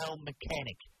female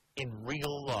mechanic in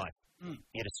real life.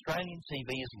 Yet Australian TV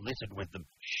is littered with them.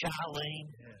 Charlene,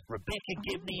 Rebecca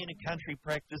Gibney in a country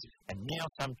practice, and now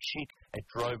some chick at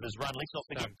Drover's Run. Let's not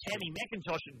forget Tammy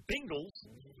McIntosh and Bingles.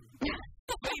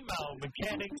 Female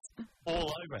mechanics all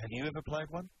over. Have you ever played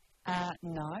one?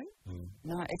 No.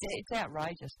 No, it's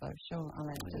outrageous though, sure. I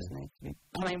mean, it just needs to be.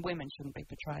 I mean, women shouldn't be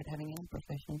portrayed having any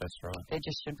profession. That's right. They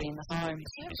just should be in the home,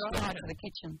 side of the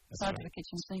kitchen, side of the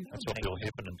kitchen sink. That's what Bill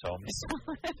Heffernan told me.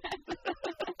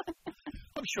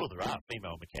 I'm sure there are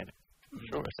female mechanics. I'm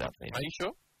sure it's out there. Are you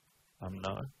sure?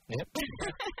 No. Yep.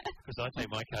 Because I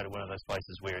take my car to one of those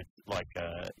places where it's like,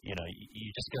 you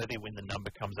just go there when the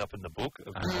number comes up in the book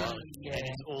of the and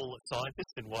it's all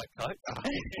scientists in white coats.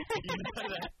 You know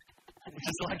that?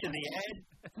 Just like in the ad.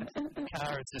 The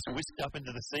car is just whisked up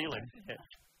into the ceiling.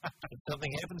 And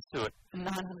something happens to it.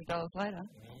 $900 later.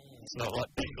 It's not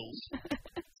like Bingles.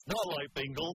 It's not like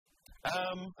Bingles.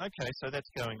 Okay, so that's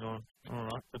going on. All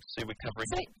right, let's see. We're covering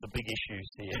the big issues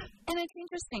here. And it's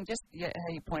interesting, just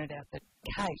how you pointed out that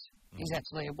Kate is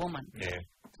actually a woman. Yeah.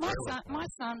 My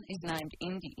son is named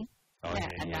Indy,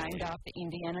 named after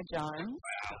Indiana Jones.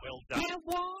 Wow, well done. Now,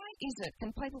 why is it?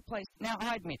 Can people please? Now,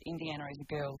 I admit Indiana is a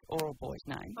girl's or a boy's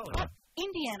name. Oh, yeah.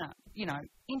 Indiana,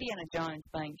 Indiana Jones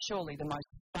being surely the most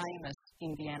famous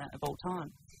Indiana of all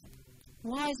time.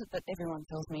 Why is it that everyone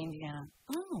tells me Indiana?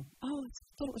 I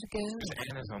thought it was a girl.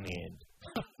 Anna's on the end.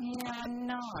 Yeah,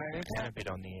 no. Anna a bit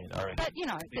on the end. But,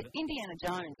 but Indiana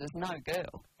Jones is no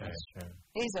girl. That's true.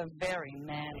 He's a very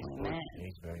manly man.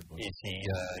 He's very good. Is he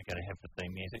going to have the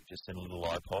theme music just in a little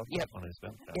iPod on his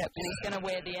belt? Yep, and he's going to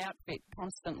wear the outfit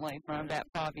constantly from about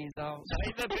 5 years old.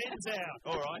 Take the bins out.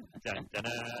 All right.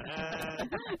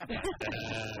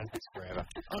 That's forever.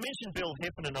 I mentioned Bill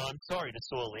Heffernan. I'm sorry to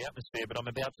soil the atmosphere, but I'm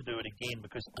about to do it again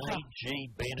because A.G.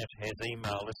 Bennett has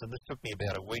emailed us, and this took me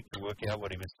about a week to work out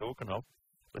what he was talking of.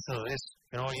 Listen to this.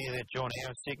 Can I hear that John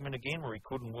Howard segment again where he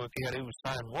couldn't work out who was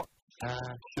saying what?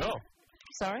 Sure.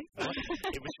 Sorry?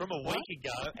 It was from a week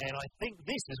ago, and I think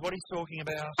this is what he's talking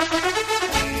about. Are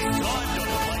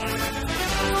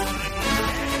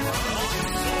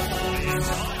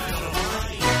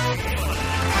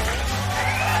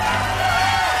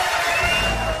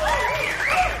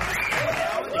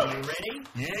you ready?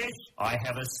 Yes. I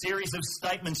have a series of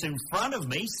statements in front of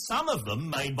me, some of them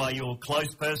made by your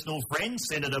close personal friend,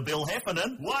 Senator Bill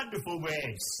Heffernan. Wonderful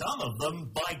man. Some of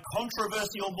them by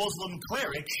controversial Muslim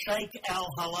cleric Sheikh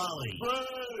Al-Halali. Boo!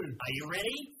 Are you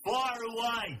ready? Fire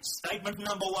away. Statement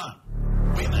number 1.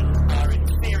 Women are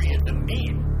inferior to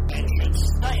men and should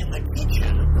stay in the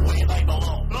kitchen where they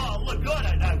belong. Oh, look, I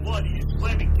don't know why the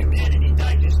Islamic community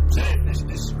don't just turn this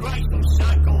disgraceful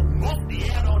so-called mufti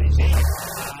out on his head.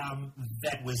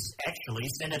 That was actually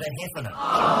Senator Heffernan.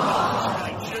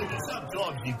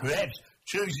 Sometimes he perhaps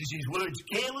chooses his words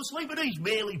carelessly, but he's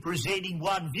merely presenting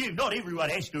one view. Not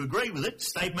everyone has to agree with it.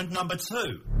 Statement number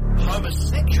 2.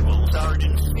 Homosexuals are an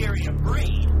inferior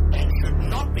breed and should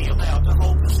not be allowed to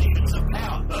hold positions of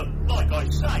power. Like I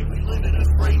say, we live in a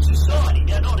free society.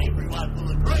 Now, not everyone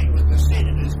will agree with the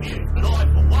Senator's view, but I,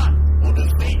 for one, will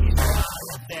defend his part.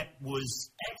 That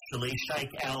was actually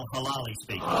Sheikh Al-Halali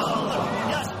speaking. Oh,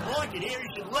 he doesn't like it here. He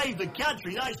should leave the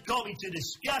country. Those comments are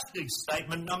disgusting.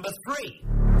 Statement number 3.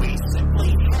 We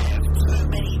simply have too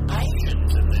many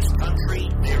Asians in this country.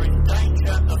 They're in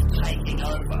danger of taking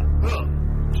over. Oh,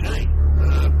 gee.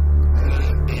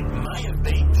 It may have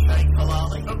been Sheikh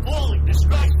Halali. Appalling,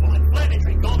 disgraceful,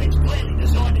 inflammatory comments clearly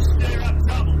designed to stir up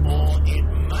trouble. Or it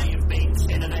may have been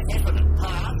Senator Heffernan.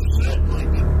 Certainly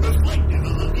reflective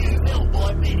of the view held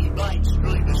by many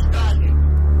mainstream Australians.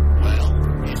 Well,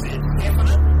 is it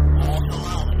Heffernan or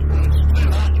Halali? It's too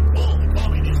hard to call. The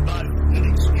comment is both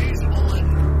inexcusable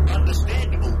and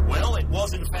understandable. Well, it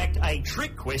was in fact a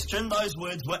trick question. Those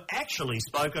words were actually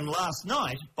spoken last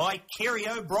night by Kerry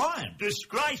O'Brien.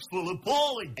 Disgraceful,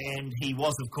 appalling. And he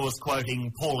was, of course,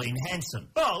 quoting Pauline Hanson.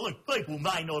 Oh, look, people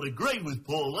may not agree with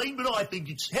Pauline, but I think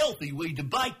it's healthy we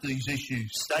debate these issues.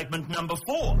 Statement number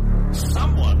 4.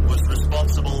 Someone was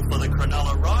responsible for the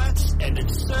Cronulla riots, and it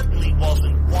certainly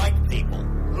wasn't white people.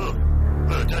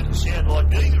 It doesn't sound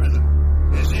like either of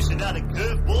them. Is this another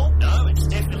curveball? No, it's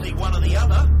definitely one or the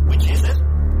other. Which is it?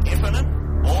 Heffernan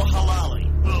or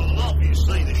Halali? Well,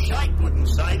 obviously the Sheikh wouldn't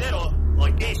say that. I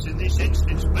guess in this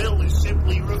instance, Bill is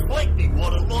simply reflecting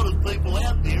what a lot of people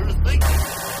out there are thinking.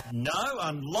 No,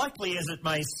 unlikely as it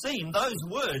may seem, those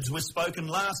words were spoken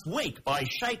last week by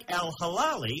Sheikh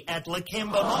Al-Halali at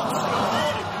Lakemba Mosque.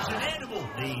 It was an animal.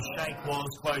 The Sheikh was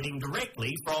quoting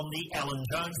directly from the Alan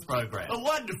Jones program. A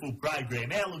wonderful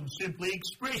program. Alan simply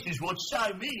expresses what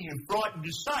so many are frightened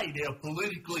to say in our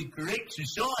politically correct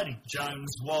society.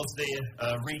 Jones was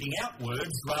there reading out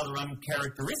words rather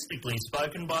uncharacteristically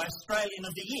spoken by Australian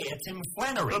of the Year, Tim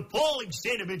Flannery. Appalling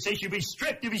sentiments, he should be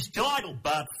stripped of his title.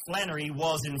 But Flannery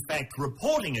was in fact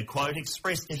reporting a quote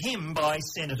expressed to him by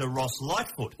Senator Ross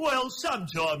Lightfoot. Well,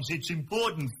 sometimes it's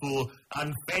important for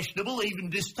unfashionable, even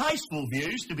distasteful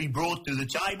views to be brought to the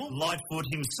table. Lightfoot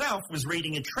himself was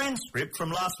reading a transcript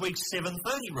from last week's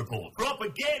 7:30 report.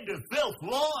 Propaganda, filth,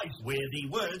 lies, where the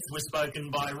words were spoken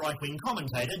by right-wing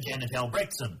commentator Janet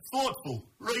Albrechtson. Thoughtful,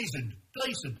 reasoned,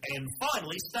 decent. And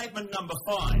finally, statement number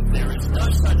 5. There is no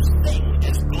such thing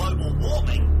as global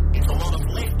warming. It's a lot of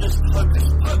leftist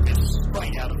hocus-pocus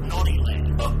straight out of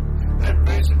Noddyland. Oh, that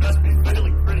person must be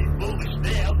feeling pretty foolish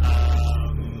now.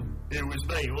 It was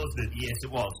me, wasn't it? Yes,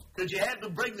 it was. Could you have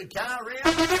them bring the car around?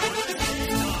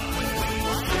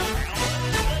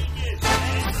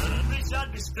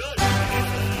 Misunderstood.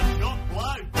 Shot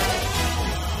blow.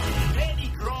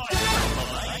 Antichrist.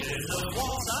 The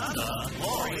what's under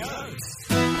Laurie Oaks.